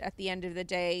is it. At the end of the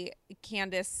day,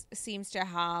 Candace seems to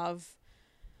have,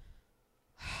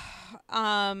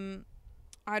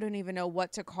 I don't even know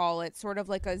what to call it, sort of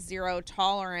like a zero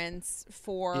tolerance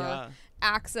for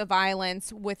acts of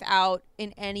violence without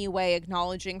in any way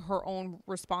acknowledging her own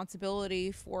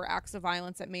responsibility for acts of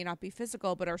violence that may not be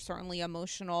physical but are certainly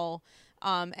emotional,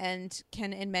 and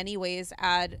can in many ways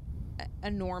add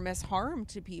enormous harm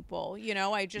to people. You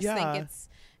know, I just Yeah. think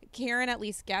Karen at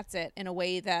least gets it in a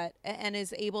way that, and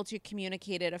is able to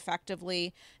communicate it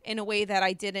effectively in a way that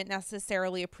I didn't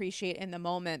necessarily appreciate in the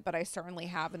moment, but I certainly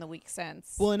have in the week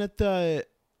since. Well, and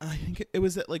I think it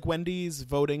was at like Wendy's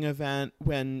voting event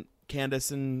when Candace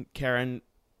and Karen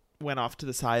went off to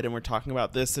the side and were talking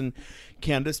about this, and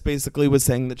Candace basically was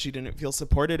saying that she didn't feel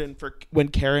supported, and when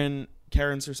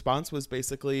Karen's response was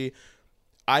basically,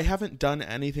 I haven't done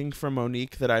anything for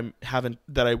Monique that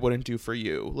I wouldn't do for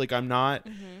you. Like, I'm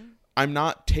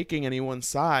not taking anyone's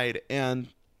side. And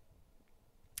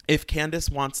if Candace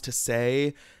wants to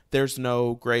say there's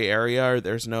no gray area, or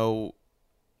there's no,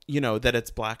 that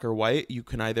it's black or white, you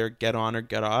can either get on or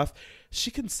get off, she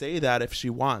can say that if she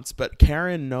wants. But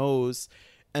Karen knows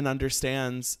and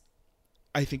understands,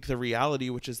 I think, the reality,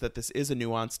 which is that this is a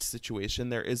nuanced situation.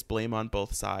 There is blame on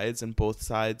both sides, and both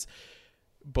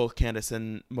Candace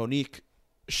and Monique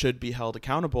should be held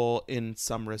accountable in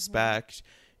some respect.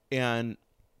 And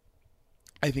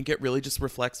I think it really just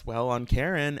reflects well on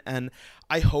Karen. And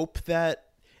I hope that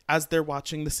as they're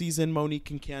watching the season,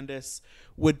 Monique and Candace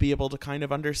would be able to kind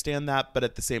of understand that. But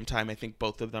at the same time, I think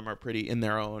both of them are pretty in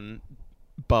their own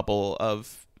bubble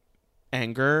of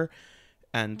anger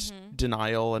and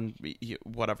denial and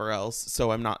whatever else.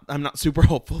 So I'm not super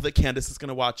hopeful that Candace is going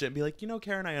to watch it and be like,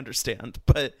 Karen, I understand.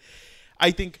 But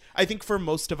I think for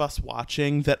most of us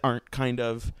watching that aren't kind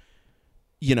of,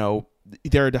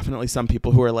 there are definitely some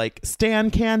people who are like,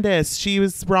 stan Candace, she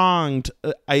was wronged.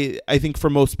 I think for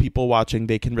most people watching,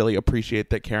 they can really appreciate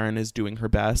that Karen is doing her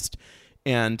best,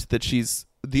 and that she's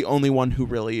the only one who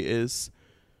really is,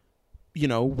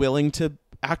 willing to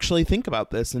actually think about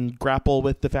this and grapple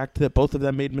with the fact that both of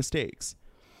them made mistakes.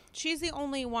 She's the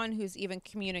only one who's even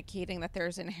communicating that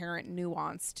there's inherent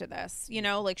nuance to this.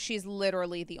 Like, she's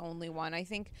literally the only one. I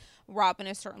think Robin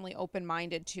is certainly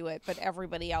open-minded to it, but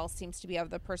everybody else seems to be of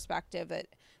the perspective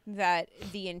that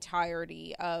the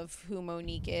entirety of who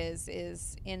Monique is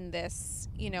in this,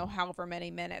 however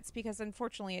many minutes, because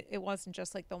unfortunately it wasn't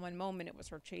just like the one moment, it was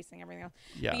her chasing everything else.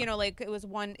 Yeah. But, like, it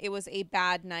was a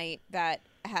bad night that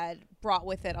had brought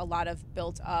with it a lot of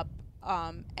built up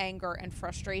anger and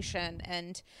frustration.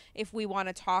 And if we want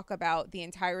to talk about the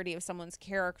entirety of someone's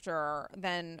character,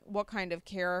 then what kind of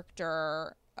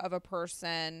character of a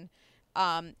person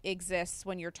exists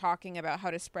when you're talking about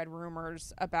how to spread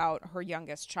rumors about her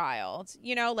youngest child?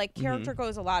 Character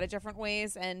goes a lot of different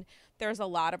ways, and there's a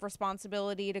lot of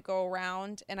responsibility to go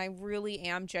around. And I really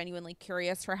am genuinely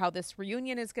curious for how this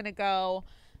reunion is going to go,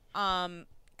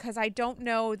 because I don't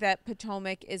know that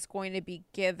Potomac is going to be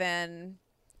given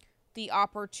the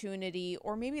opportunity,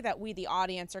 or maybe that we, the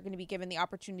audience, are going to be given the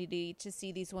opportunity to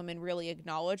see these women really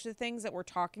acknowledge the things that we're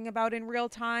talking about in real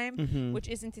time, which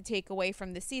isn't to take away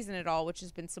from the season at all, which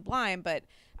has been sublime. But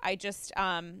I just,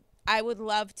 I would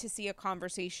love to see a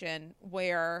conversation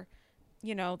where,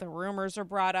 the rumors are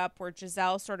brought up, where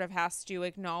Giselle sort of has to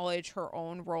acknowledge her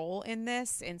own role in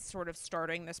this and sort of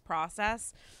starting this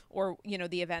process, or,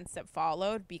 the events that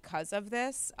followed because of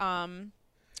this.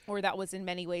 Or that was in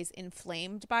many ways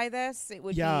inflamed by this. It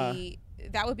would be,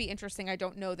 that would be interesting. I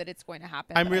don't know that it's going to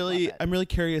happen. I'm really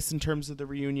curious in terms of the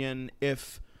reunion,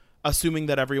 if, assuming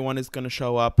that everyone is going to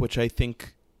show up, which I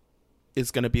think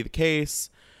is going to be the case,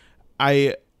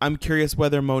 I'm curious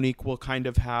whether Monique will kind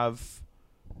of have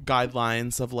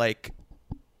guidelines of like,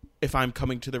 if I'm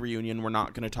coming to the reunion, we're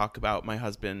not going to talk about my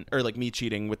husband, or like me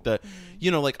cheating with the,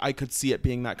 like I could see it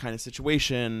being that kind of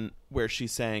situation where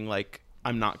she's saying like,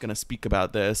 I'm not going to speak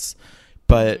about this,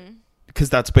 but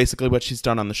because that's basically what she's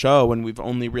done on the show. And we've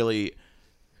only really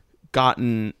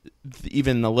gotten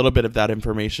even a little bit of that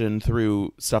information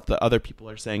through stuff that other people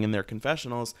are saying in their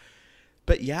confessionals.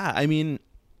 But yeah, I mean,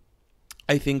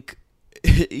 I think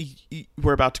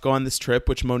we're about to go on this trip,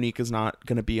 which Monique is not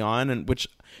going to be on, and which,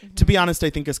 to be honest,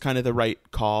 I think is kind of the right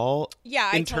call.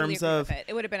 Yeah, in I totally terms agree of with it.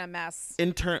 It would have been a mess.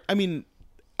 I mean,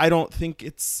 I don't think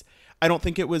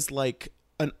it was like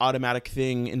an automatic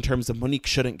thing in terms of Monique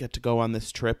shouldn't get to go on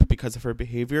this trip because of her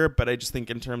behavior, but I just think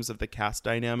in terms of the cast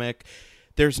dynamic,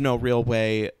 there's no real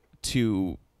way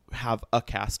to have a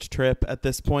cast trip at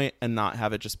this point and not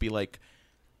have it just be like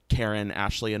Karen,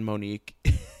 Ashley, and Monique.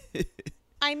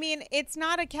 I mean, it's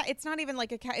not even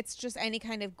like it's just any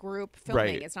kind of group filming.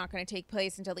 Right. It's not going to take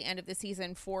place until the end of the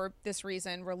season for this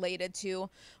reason related to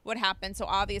what happened. So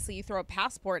obviously you throw a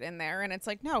passport in there and it's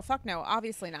like, no, fuck no,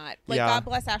 obviously not. Like, Yeah. God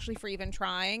bless Ashley for even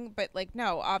trying, but like,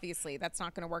 no, obviously that's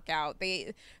not going to work out.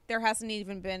 There hasn't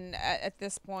even been at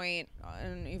this point,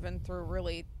 and even through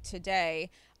really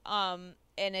today,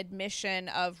 an admission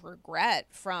of regret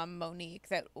from Monique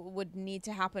that would need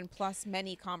to happen, plus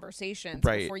many conversations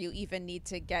before you even need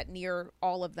to get near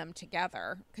all of them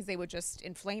together, because they would just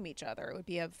inflame each other. It would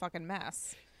be a fucking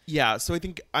mess. Yeah, so I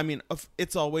think, I mean,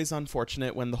 it's always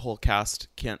unfortunate when the whole cast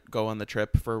can't go on the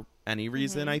trip for any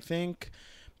reason, I think.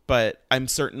 But I'm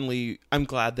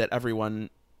glad that everyone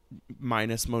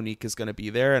minus Monique is going to be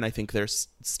there. And I think there's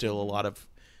still a lot of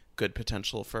good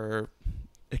potential for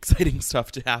exciting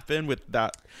stuff to happen with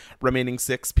that remaining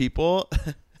 6 people.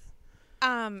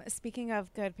 Speaking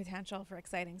of good potential for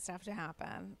exciting stuff to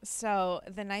happen. So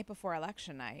the night before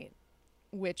election night,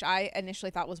 which I initially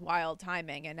thought was wild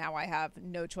timing, and now I have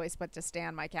no choice but to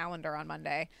stand my calendar on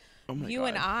Monday. Oh my you God.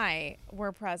 and I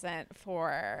were present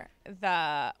for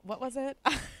what was it?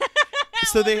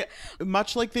 So they,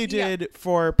 much like they did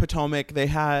for Potomac, they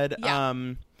had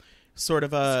sort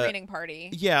of a screening party.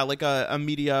 Yeah, like a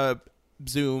media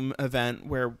Zoom event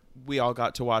where we all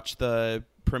got to watch the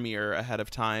premiere ahead of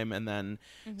time, and then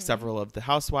several of the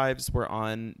housewives were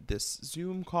on this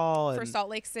Zoom call For Salt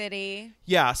Lake City.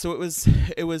 Yeah, so it was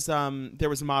there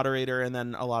was a moderator, and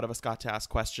then a lot of us got to ask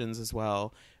questions as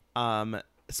well.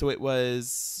 So it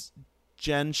was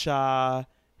Jen Shah,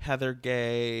 Heather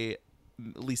Gay,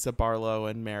 Lisa Barlow,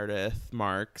 and Meredith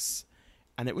Marks,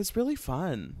 and it was really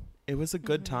fun. It was a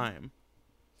good time.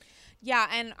 Yeah,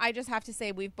 and I just have to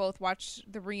say, we've both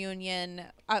watched the reunion.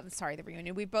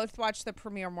 We both watched the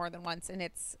premiere more than once, and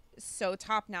it's so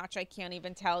top notch. I can't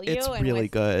even tell you. It's really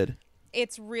good.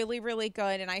 It's really, really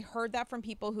good. And I heard that from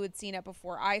people who had seen it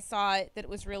before I saw it, that it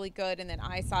was really good. And then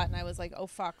I saw it and I was like, oh,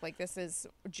 fuck, like this is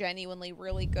genuinely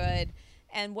really good.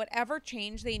 And whatever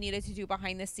change they needed to do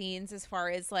behind the scenes, as far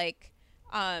as like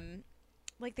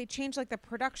they changed like the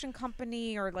production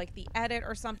company or like the edit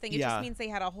or something. It just means they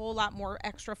had a whole lot more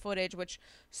extra footage, which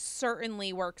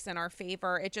certainly works in our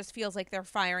favor. It just feels like they're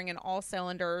firing in all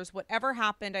cylinders. Whatever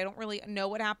happened, I don't really know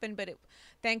what happened, but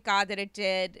thank God that it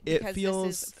did, because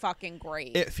this is fucking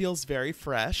great. It feels very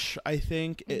fresh, I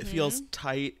think. It feels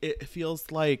tight. It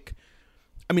feels like,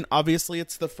 I mean, obviously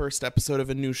it's the first episode of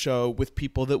a new show with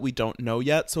people that we don't know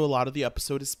yet. So a lot of the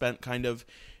episode is spent kind of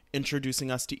introducing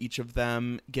us to each of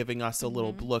them, giving us a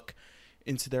little look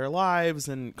into their lives,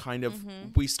 and kind of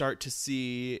we start to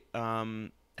see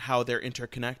how they're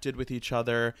interconnected with each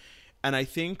other. And I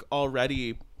think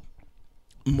already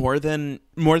more than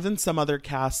some other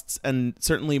casts, and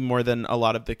certainly more than a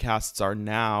lot of the casts are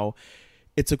now,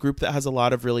 it's a group that has a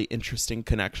lot of really interesting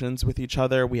connections with each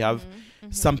other. We have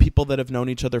some people that have known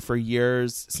each other for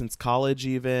years, since college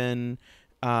even,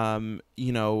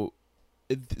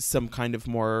 some kind of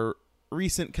more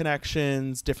recent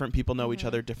connections. Different people know each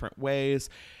other different ways.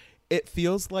 It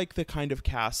feels like the kind of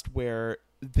cast where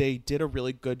they did a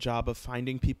really good job of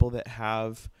finding people that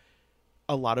have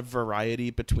a lot of variety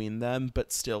between them,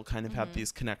 but still kind of have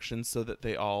these connections, so that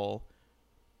they all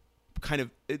kind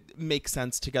of make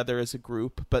sense together as a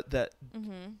group. But that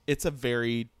it's a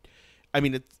very,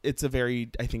 it's a very,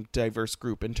 I think, diverse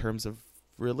group in terms of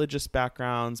religious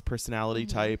backgrounds, personality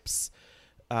types.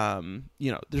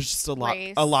 There's just a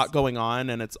lot going on,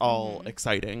 and it's all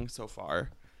exciting so far.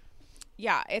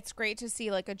 Yeah, it's great to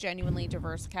see like a genuinely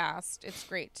diverse cast. It's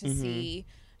great to see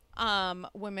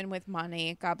women with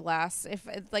money. God bless. If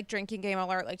it's like drinking game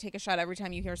alert, like take a shot every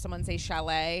time you hear someone say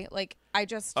chalet. Like I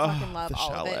just fucking love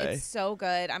all of it. It's so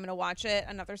good. I'm gonna watch it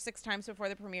another 6 times before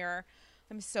the premiere.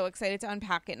 I'm so excited to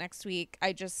unpack it next week.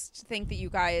 I just think that you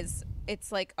guys,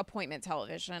 it's like appointment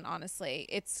television, honestly.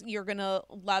 You're going to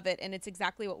love it, and it's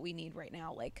exactly what we need right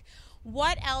now. Like,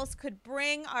 what else could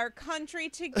bring our country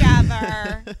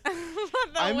together?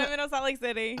 The women of Salt Lake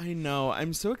City. I know.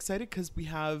 I'm so excited because we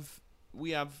have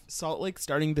Salt Lake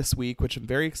starting this week, which I'm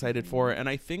very excited for. And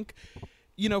I think,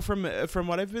 from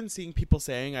what I've been seeing people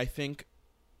saying, I think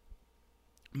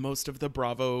most of the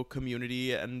Bravo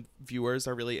community and viewers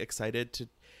are really excited to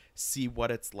see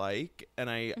what it's like. And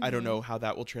I don't know how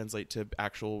that will translate to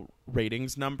actual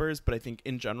ratings numbers, but I think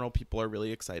in general, people are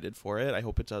really excited for it. I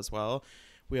hope it does well.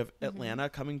 We have Atlanta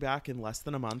coming back in less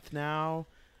than a month now.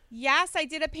 Yes, I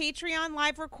did a Patreon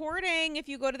live recording. If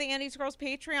you go to the Andy's Girls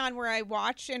Patreon, where I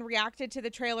watched and reacted to the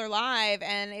trailer live,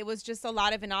 and it was just a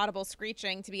lot of inaudible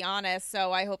screeching, to be honest.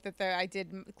 So I hope that I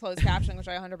did closed captioning, which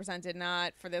I 100% did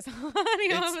not for this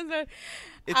audio episode.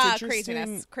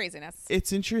 It's craziness.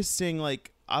 It's interesting.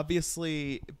 Like,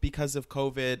 obviously, because of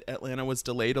COVID, Atlanta was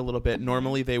delayed a little bit.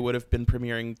 Normally, they would have been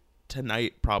premiering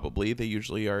tonight, probably. They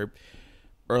usually are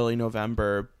early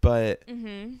November, but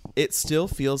it still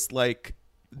feels like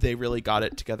they really got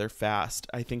it together fast.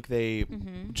 I think they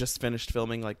just finished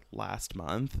filming like last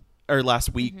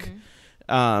week.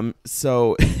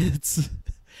 So it's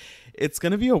it's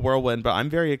going to be a whirlwind, but I'm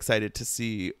very excited to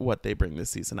see what they bring this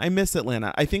season. I miss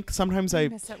Atlanta. I think sometimes I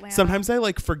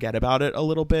like forget about it a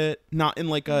little bit, not in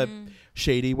like a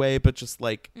shady way, but just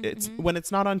like it's when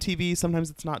it's not on TV, sometimes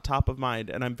it's not top of mind,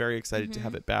 and I'm very excited to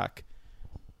have it back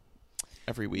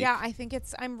every week. Yeah,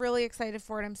 I'm really excited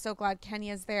for it. I'm so glad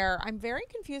Kenya's there. I'm very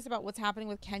confused about what's happening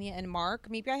with Kenya and Mark.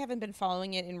 Maybe I haven't been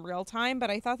following it in real time,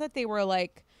 but I thought that they were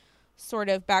like sort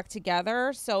of back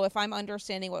together. So if I'm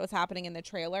understanding what was happening in the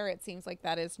trailer, it seems like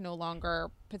that is no longer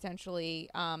potentially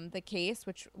the case,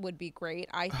 which would be great,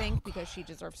 I think, because she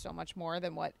deserves so much more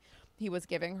than what he was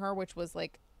giving her, which was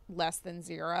like less than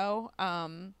zero.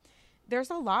 There's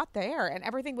a lot there, and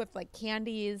everything with like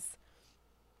Candy's,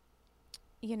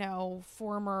 you know,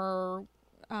 former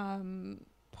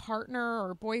partner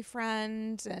or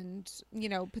boyfriend, and, you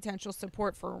know, potential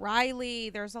support for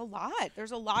Riley. There's a lot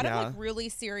of like really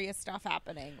serious stuff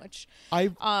happening, which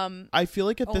I feel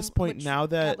like at this point, now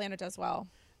that Atlanta does well,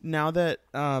 now that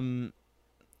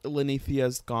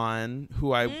Lenithia's gone,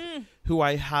 who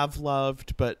I have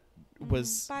loved, but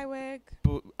was bye wig.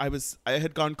 I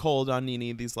had gone cold on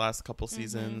Nene these last couple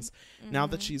seasons. Now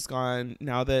that she's gone,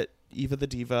 now that Eva the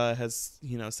Diva has,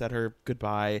 you know, said her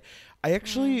goodbye, I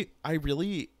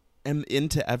really am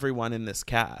into everyone in this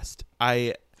cast.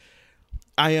 I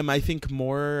am, I think,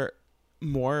 more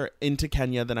into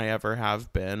Kenya than I ever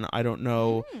have been. I don't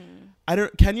know.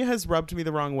 Kenya has rubbed me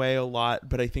the wrong way a lot,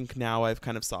 but I think now I've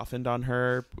kind of softened on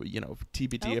her, you know,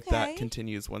 TBD if that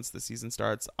continues once the season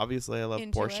starts. Obviously I love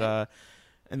Portia.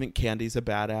 I think Candy's a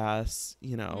badass,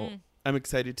 you know. I'm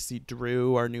excited to see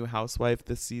Drew, our new housewife,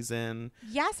 this season.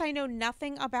 Yes, I know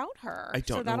nothing about her.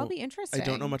 So that'll be interesting. I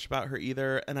don't know much about her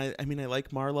either. And I mean, I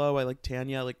like Marlo. I like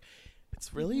Tanya. Like,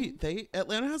 it's really,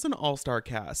 Atlanta has an all-star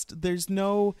cast. There's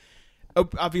no,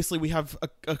 obviously we have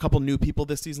a couple new people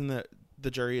this season that the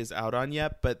jury is out on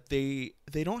yet, but they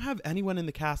don't have anyone in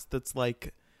the cast that's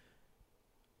like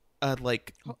a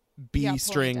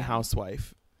B-string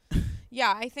housewife.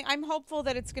 Yeah, I think I'm hopeful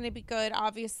that it's going to be good.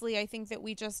 Obviously, I think that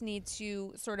we just need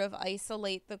to sort of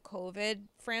isolate the COVID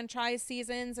franchise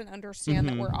seasons and understand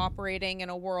that we're operating in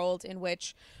a world in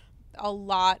which a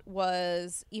lot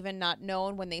was even not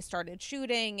known when they started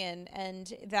shooting,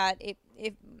 and that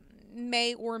it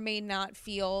may or may not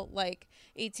feel like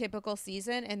a typical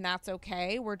season, and that's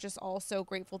okay. We're just also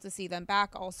grateful to see them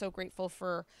back, also grateful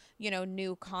for, you know,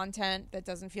 new content that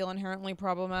doesn't feel inherently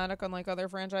problematic unlike other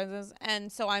franchises.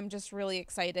 And so I'm just really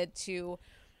excited to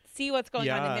see what's going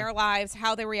on in their lives,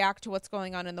 how they react to what's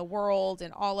going on in the world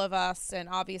and all of us, and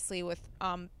obviously with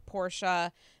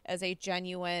Portia as a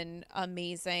genuine,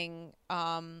 amazing,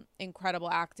 incredible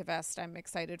activist. I'm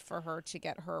excited for her to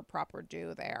get her proper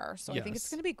due there. So I think it's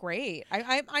going to be great.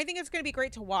 I think it's going to be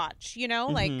great to watch, you know,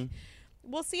 like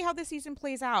we'll see how the season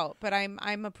plays out, but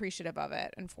I'm appreciative of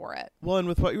it and for it. Well, and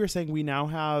with what you were saying, we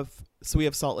have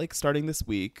Salt Lake starting this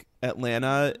week,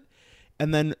 Atlanta,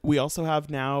 and then we also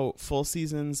have now full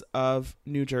seasons of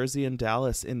New Jersey and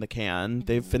Dallas in the can.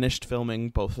 They've finished filming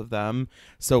both of them.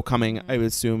 So coming, I would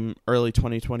assume, early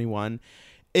 2021.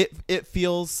 It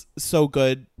feels so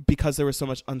good because there was so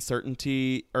much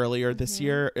uncertainty earlier this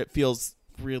year. It feels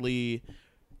really,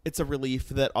 it's a relief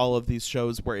that all of these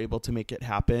shows were able to make it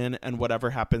happen. And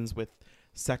whatever happens with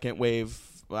second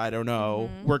wave, I don't know,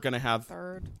 we're going to have,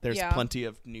 there's plenty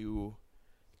of new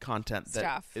content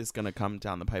that is going to come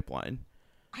down the pipeline.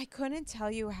 I couldn't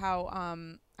tell you how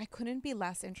I couldn't be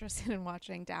less interested in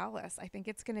watching Dallas. I think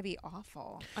it's going to be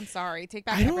awful. I'm sorry. Take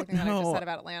back everything that I just said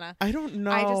about Atlanta. I don't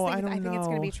know. I think it's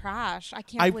going to be trash. I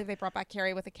can't believe they brought back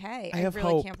Carrie with a K. I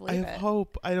really can't believe it. I have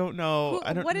hope. I don't know.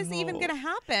 What is even going to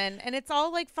happen? And it's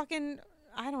all like fucking,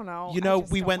 I don't know. You know,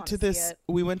 we went to this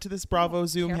Bravo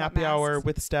Zoom happy hour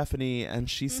with Stephanie, and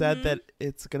she said that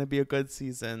it's going to be a good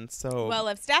season. So, well,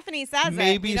 if Stephanie says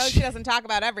it, we know she doesn't talk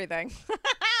about everything.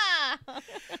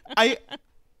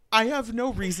 I have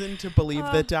no reason to believe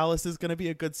that Dallas is going to be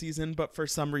a good season, but for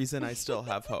some reason I still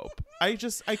have hope. I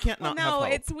can't not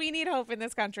have hope. We need hope in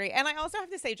this country. And I also have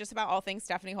to say, just about all things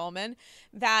Stephanie Holman,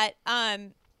 that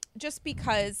just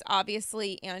because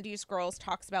obviously Andy's Girls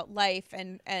talks about life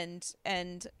and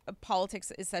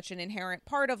politics is such an inherent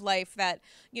part of life, that,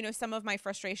 you know, some of my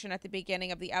frustration at the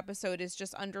beginning of the episode is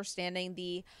just understanding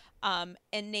the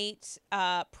innate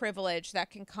privilege that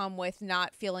can come with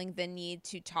not feeling the need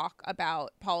to talk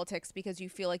about politics because you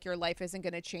feel like your life isn't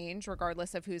going to change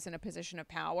regardless of who's in a position of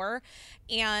power.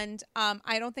 And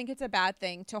I don't think it's a bad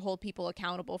thing to hold people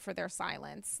accountable for their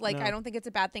silence. Like, no. I don't think it's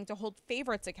a bad thing to hold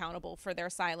favorites accountable for their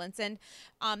silence. violence.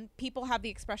 And people have the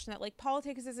expression that like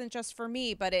politics isn't just for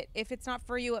me, but if it's not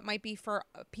for you, it might be for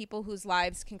people whose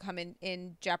lives can come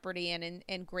in jeopardy and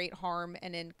in great harm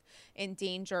and in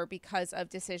danger because of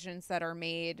decisions that are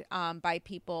made by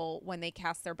people when they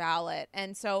cast their ballot.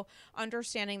 And so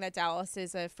understanding that Dallas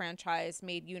is a franchise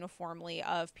made uniformly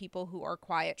of people who are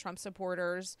quiet Trump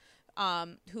supporters,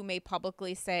 who may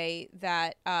publicly say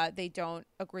that they don't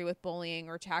agree with bullying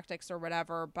or tactics or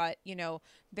whatever, but, you know,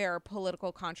 their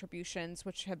political contributions,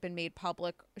 which have been made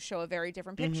public, show a very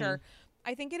different picture.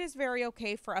 I think it is very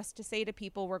okay for us to say to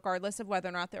people, regardless of whether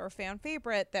or not they're a fan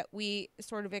favorite, that we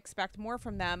sort of expect more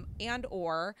from them, and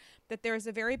or that there's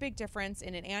a very big difference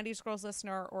in an Andy's Girls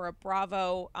listener or a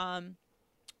Bravo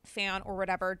fan or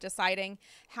whatever deciding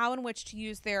how in which to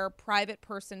use their private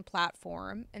person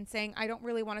platform and saying, I don't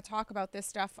really want to talk about this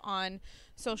stuff on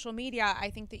social media.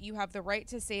 I think that you have the right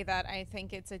to say that. I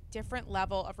think it's a different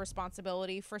level of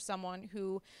responsibility for someone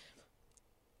who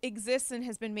exists and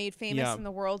has been made famous in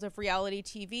the world of reality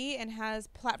TV and has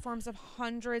platforms of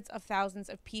hundreds of thousands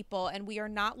of people, and we are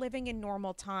not living in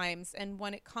normal times. And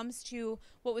when it comes to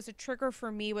what was a trigger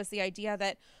for me was the idea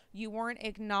that you weren't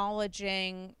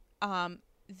acknowledging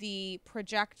the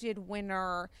projected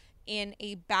winner in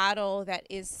a battle that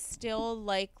is still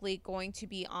likely going to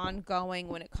be ongoing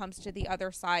when it comes to the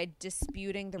other side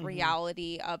disputing the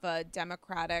reality of a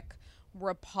Democratic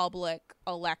Republic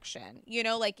election. You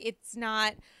know, like it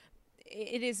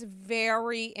is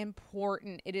very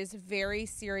important. It is very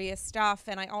serious stuff.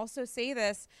 And I also say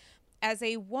this as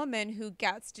a woman who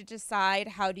gets to decide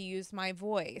how to use my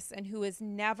voice and who is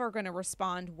never going to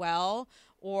respond well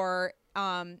or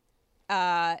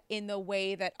in the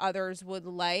way that others would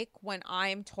like when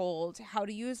I'm told how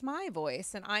to use my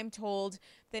voice. And I'm told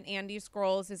that Andy's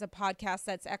Girls is a podcast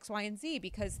that's X, Y, and Z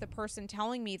because the person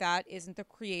telling me that isn't the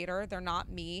creator. They're not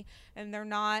me. And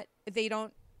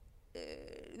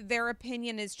their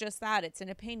opinion is just that. It's an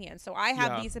opinion. So I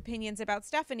have these opinions about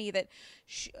Stephanie that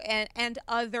and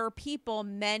other people,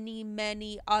 many,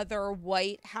 many other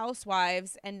white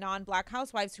housewives and non-black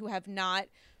housewives who have not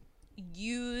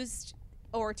used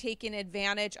or taken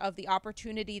advantage of the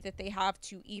opportunity that they have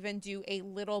to even do a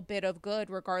little bit of good,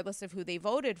 regardless of who they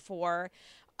voted for.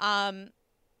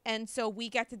 And so we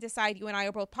get to decide, you and I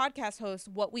are both podcast hosts,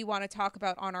 what we want to talk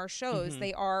about on our shows.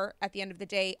 They are, at the end of the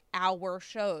day, our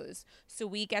shows. So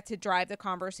we get to drive the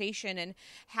conversation and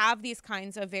have these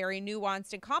kinds of very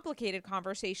nuanced and complicated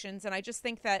conversations. And I just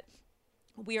think that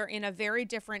we are in a very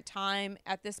different time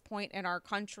at this point in our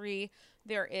country.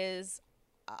 There is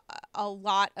a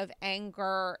lot of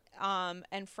anger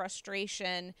and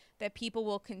frustration that people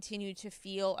will continue to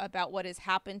feel about what has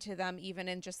happened to them even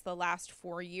in just the last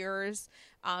 4 years.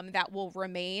 That will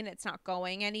remain. It's not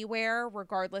going anywhere,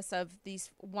 regardless of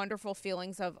these wonderful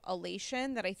feelings of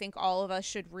elation that I think all of us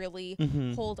should really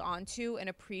hold on to and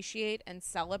appreciate and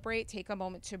celebrate. Take a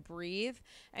moment to breathe.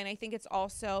 And I think it's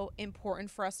also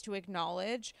important for us to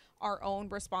acknowledge our own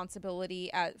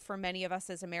responsibility for many of us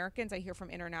as Americans. I hear from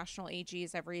international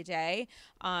AGs every day.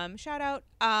 Shout out.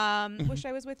 Wish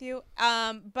I was with you.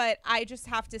 But I just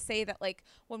have to say that, like,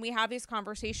 when we have these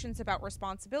conversations about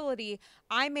responsibility,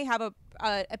 I may have a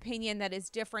opinion that is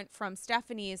different from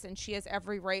Stephanie's, and she has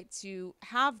every right to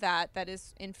have that. That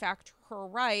is, in fact, her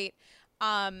right.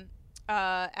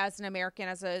 As an American,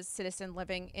 as a citizen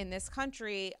living in this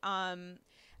country,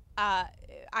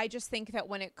 I just think that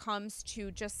when it comes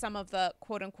to just some of the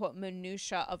quote unquote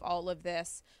minutia of all of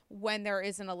this, when there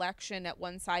is an election that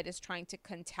one side is trying to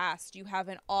contest, you have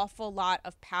an awful lot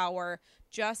of power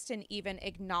just in even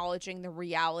acknowledging the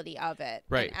reality of it.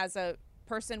 Right. And as a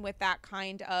person with that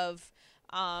kind of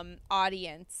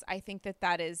audience, I think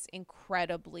that is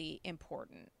incredibly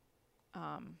important.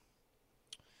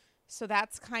 So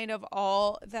that's kind of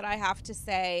all that I have to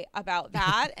say about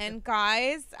that. And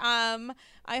guys,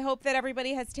 I hope that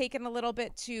everybody has taken a little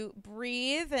bit to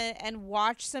breathe and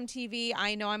watch some TV.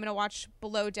 I know I'm going to watch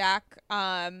Below Deck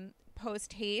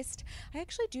post haste. I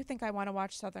actually do think I want to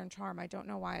watch Southern Charm. I don't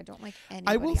know why. I don't like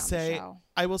anybody on the show.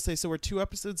 I will say, so we're 2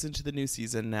 episodes into the new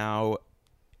season now.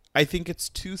 I think it's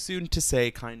too soon to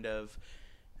say kind of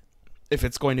if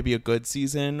it's going to be a good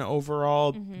season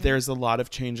overall. There's a lot of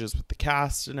changes with the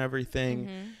cast and everything.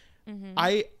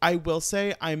 I will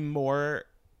say I'm more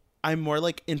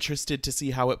like interested to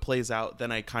see how it plays out than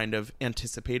I kind of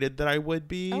anticipated that I would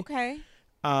be. Okay.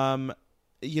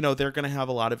 You know, they're going to have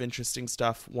a lot of interesting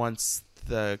stuff once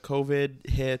the COVID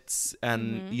hits.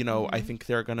 And, you know, I think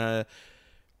they're going to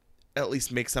at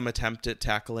least make some attempt at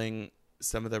tackling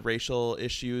some of the racial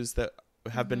issues that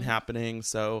have been happening.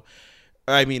 So,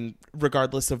 I mean,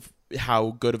 regardless of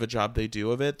how good of a job they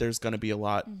do of it, there's going to be a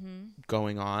lot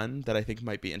going on that I think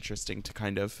might be interesting to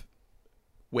kind of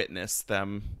witness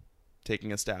them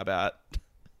taking a stab at.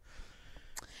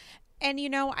 And, you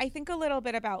know, I think a little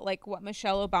bit about like what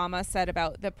Michelle Obama said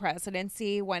about the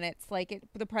presidency, when it's like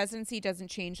the presidency doesn't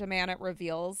change a man, it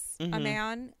reveals a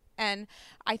man. And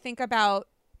I think about,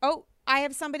 oh, I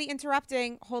have somebody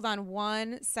interrupting. Hold on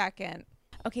 1 second.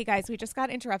 Okay, guys, we just got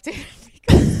interrupted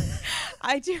because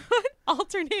I do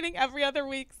alternating every other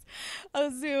week's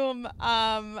a Zoom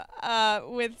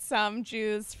with some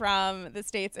Jews from the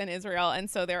States and Israel. And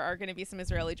so there are going to be some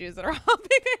Israeli Jews that are hopping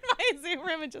in my Zoom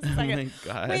room in just a second. Oh my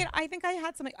God. Wait, I think I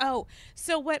had something. Oh,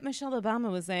 so what Michelle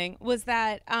Obama was saying was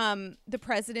that the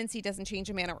presidency doesn't change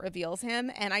a man, it reveals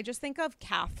him. And I just think of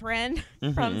Catherine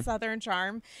from Southern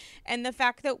Charm, and the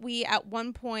fact that we at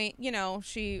one point, you know,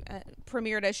 she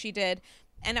premiered as she did.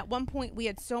 And at one point, we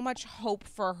had so much hope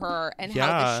for her and how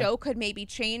the show could maybe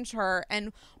change her.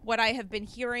 And what I have been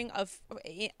hearing of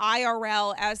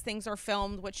IRL as things are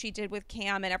filmed, what she did with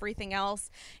Cam and everything else,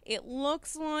 it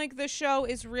looks like the show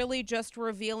is really just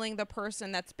revealing the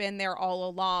person that's been there all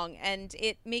along. And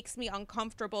it makes me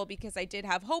uncomfortable because I did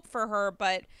have hope for her,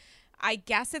 but I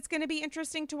guess it's going to be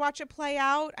interesting to watch it play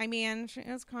out. I mean, she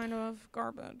is kind of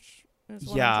garbage. Is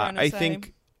what I'm trying to say.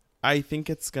 I think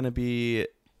it's going to be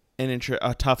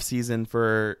a tough season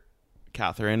for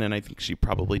Catherine, and I think she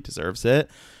probably deserves it,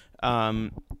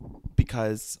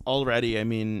 because already, I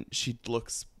mean, she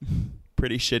looks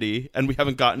pretty shitty, and we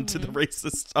haven't gotten to the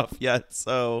racist stuff yet,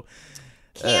 so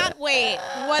can't wait.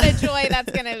 What a joy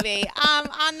that's gonna be.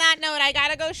 On that note, I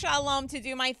gotta go shalom to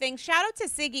do my thing. Shout out to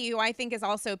Siggy, who I think is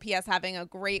also PS having a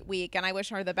great week, and I wish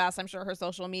her the best. I'm sure her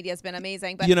social media has been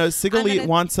amazing. But you know, Sigalit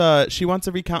wants a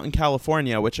recount in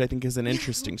California, which I think is an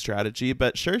interesting strategy.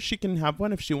 But sure, she can have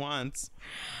one if she wants.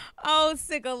 Oh,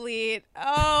 Sigalit.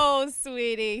 Oh,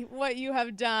 sweetie, what you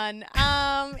have done.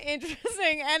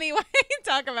 Interesting. Anyway,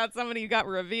 talk about somebody who got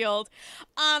revealed.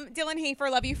 Dylan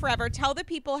Hafer, love you forever. Tell the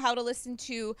people how to listen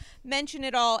to Mention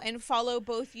It All and follow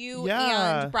both you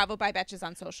and Bravo by Betches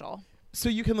on social. So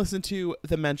you can listen to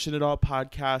the Mention It All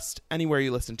podcast anywhere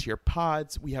you listen to your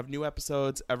pods. We have new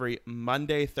episodes every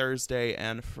Monday, Thursday,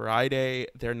 and Friday.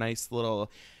 They're nice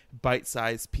little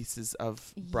bite-sized pieces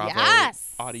of Bravo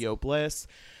audio bliss.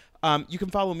 You can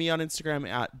follow me on Instagram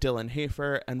at Dylan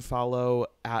Hafer and follow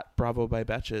at Bravo by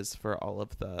Betches for all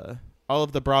of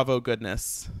the Bravo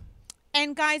goodness.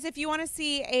 And guys, if you want to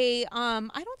see a,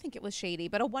 I don't think it was shady,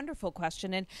 but a wonderful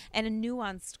question and a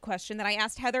nuanced question that I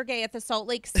asked Heather Gay at the Salt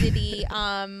Lake City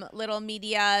little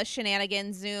media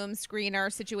shenanigans Zoom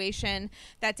screener situation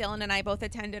that Dylan and I both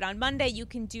attended on Monday, you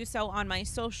can do so on my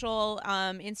social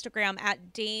Instagram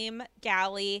at Dame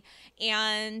Galley,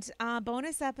 and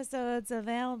bonus episodes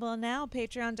available now,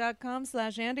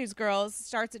 patreon.com/AndysGirls.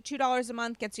 Starts at $2 a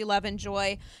month, gets you love and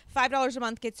joy. $5 a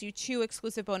month gets you 2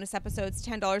 exclusive bonus episodes.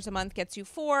 $10 a month gets you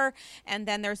 4, and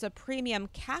then there's a premium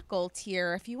cackle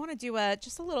tier if you want to do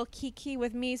just a little kiki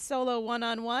with me solo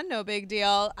one-on-one. No big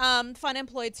deal. Fun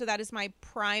employed, so that is my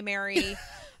primary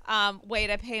way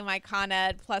to pay my Con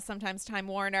Ed, plus sometimes Time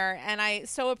Warner. And I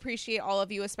so appreciate all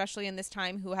of you, especially in this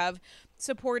time, who have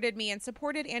supported me and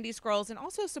supported Andy's Girls, and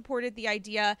also supported the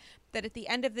idea that at the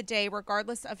end of the day,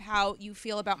 regardless of how you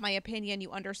feel about my opinion,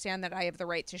 you understand that I have the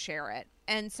right to share it.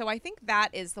 And so I think that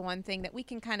is the one thing that we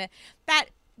can kind of, that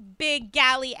big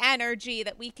galley energy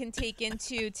that we can take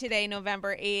into today,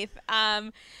 November 8th.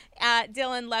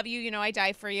 Dylan, love you. You know I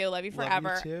die for you. Love you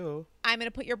forever. Love you too. I'm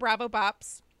going to put your Bravo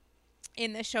Bops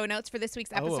in the show notes for this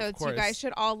week's episodes. You guys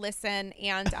should all listen,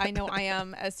 and I know I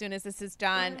am as soon as this is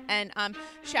done. And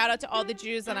shout out to all the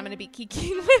Jews that I'm going to be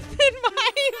kikiing with in my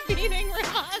meeting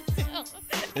room.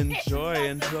 Enjoy.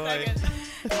 And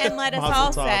let us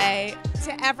all say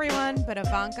to everyone but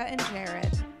Ivanka and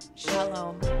Jared,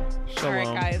 Shalom. All right,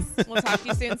 guys. We'll talk to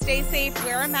you soon. Stay safe.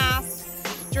 Wear a mask.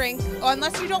 Drink,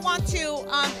 unless you don't want to.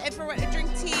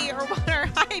 Drink tea or water.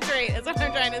 Hydrate is what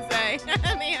I'm trying to say at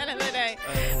the end of the day.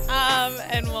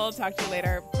 And we'll talk to you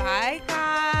later. Bye,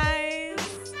 guys.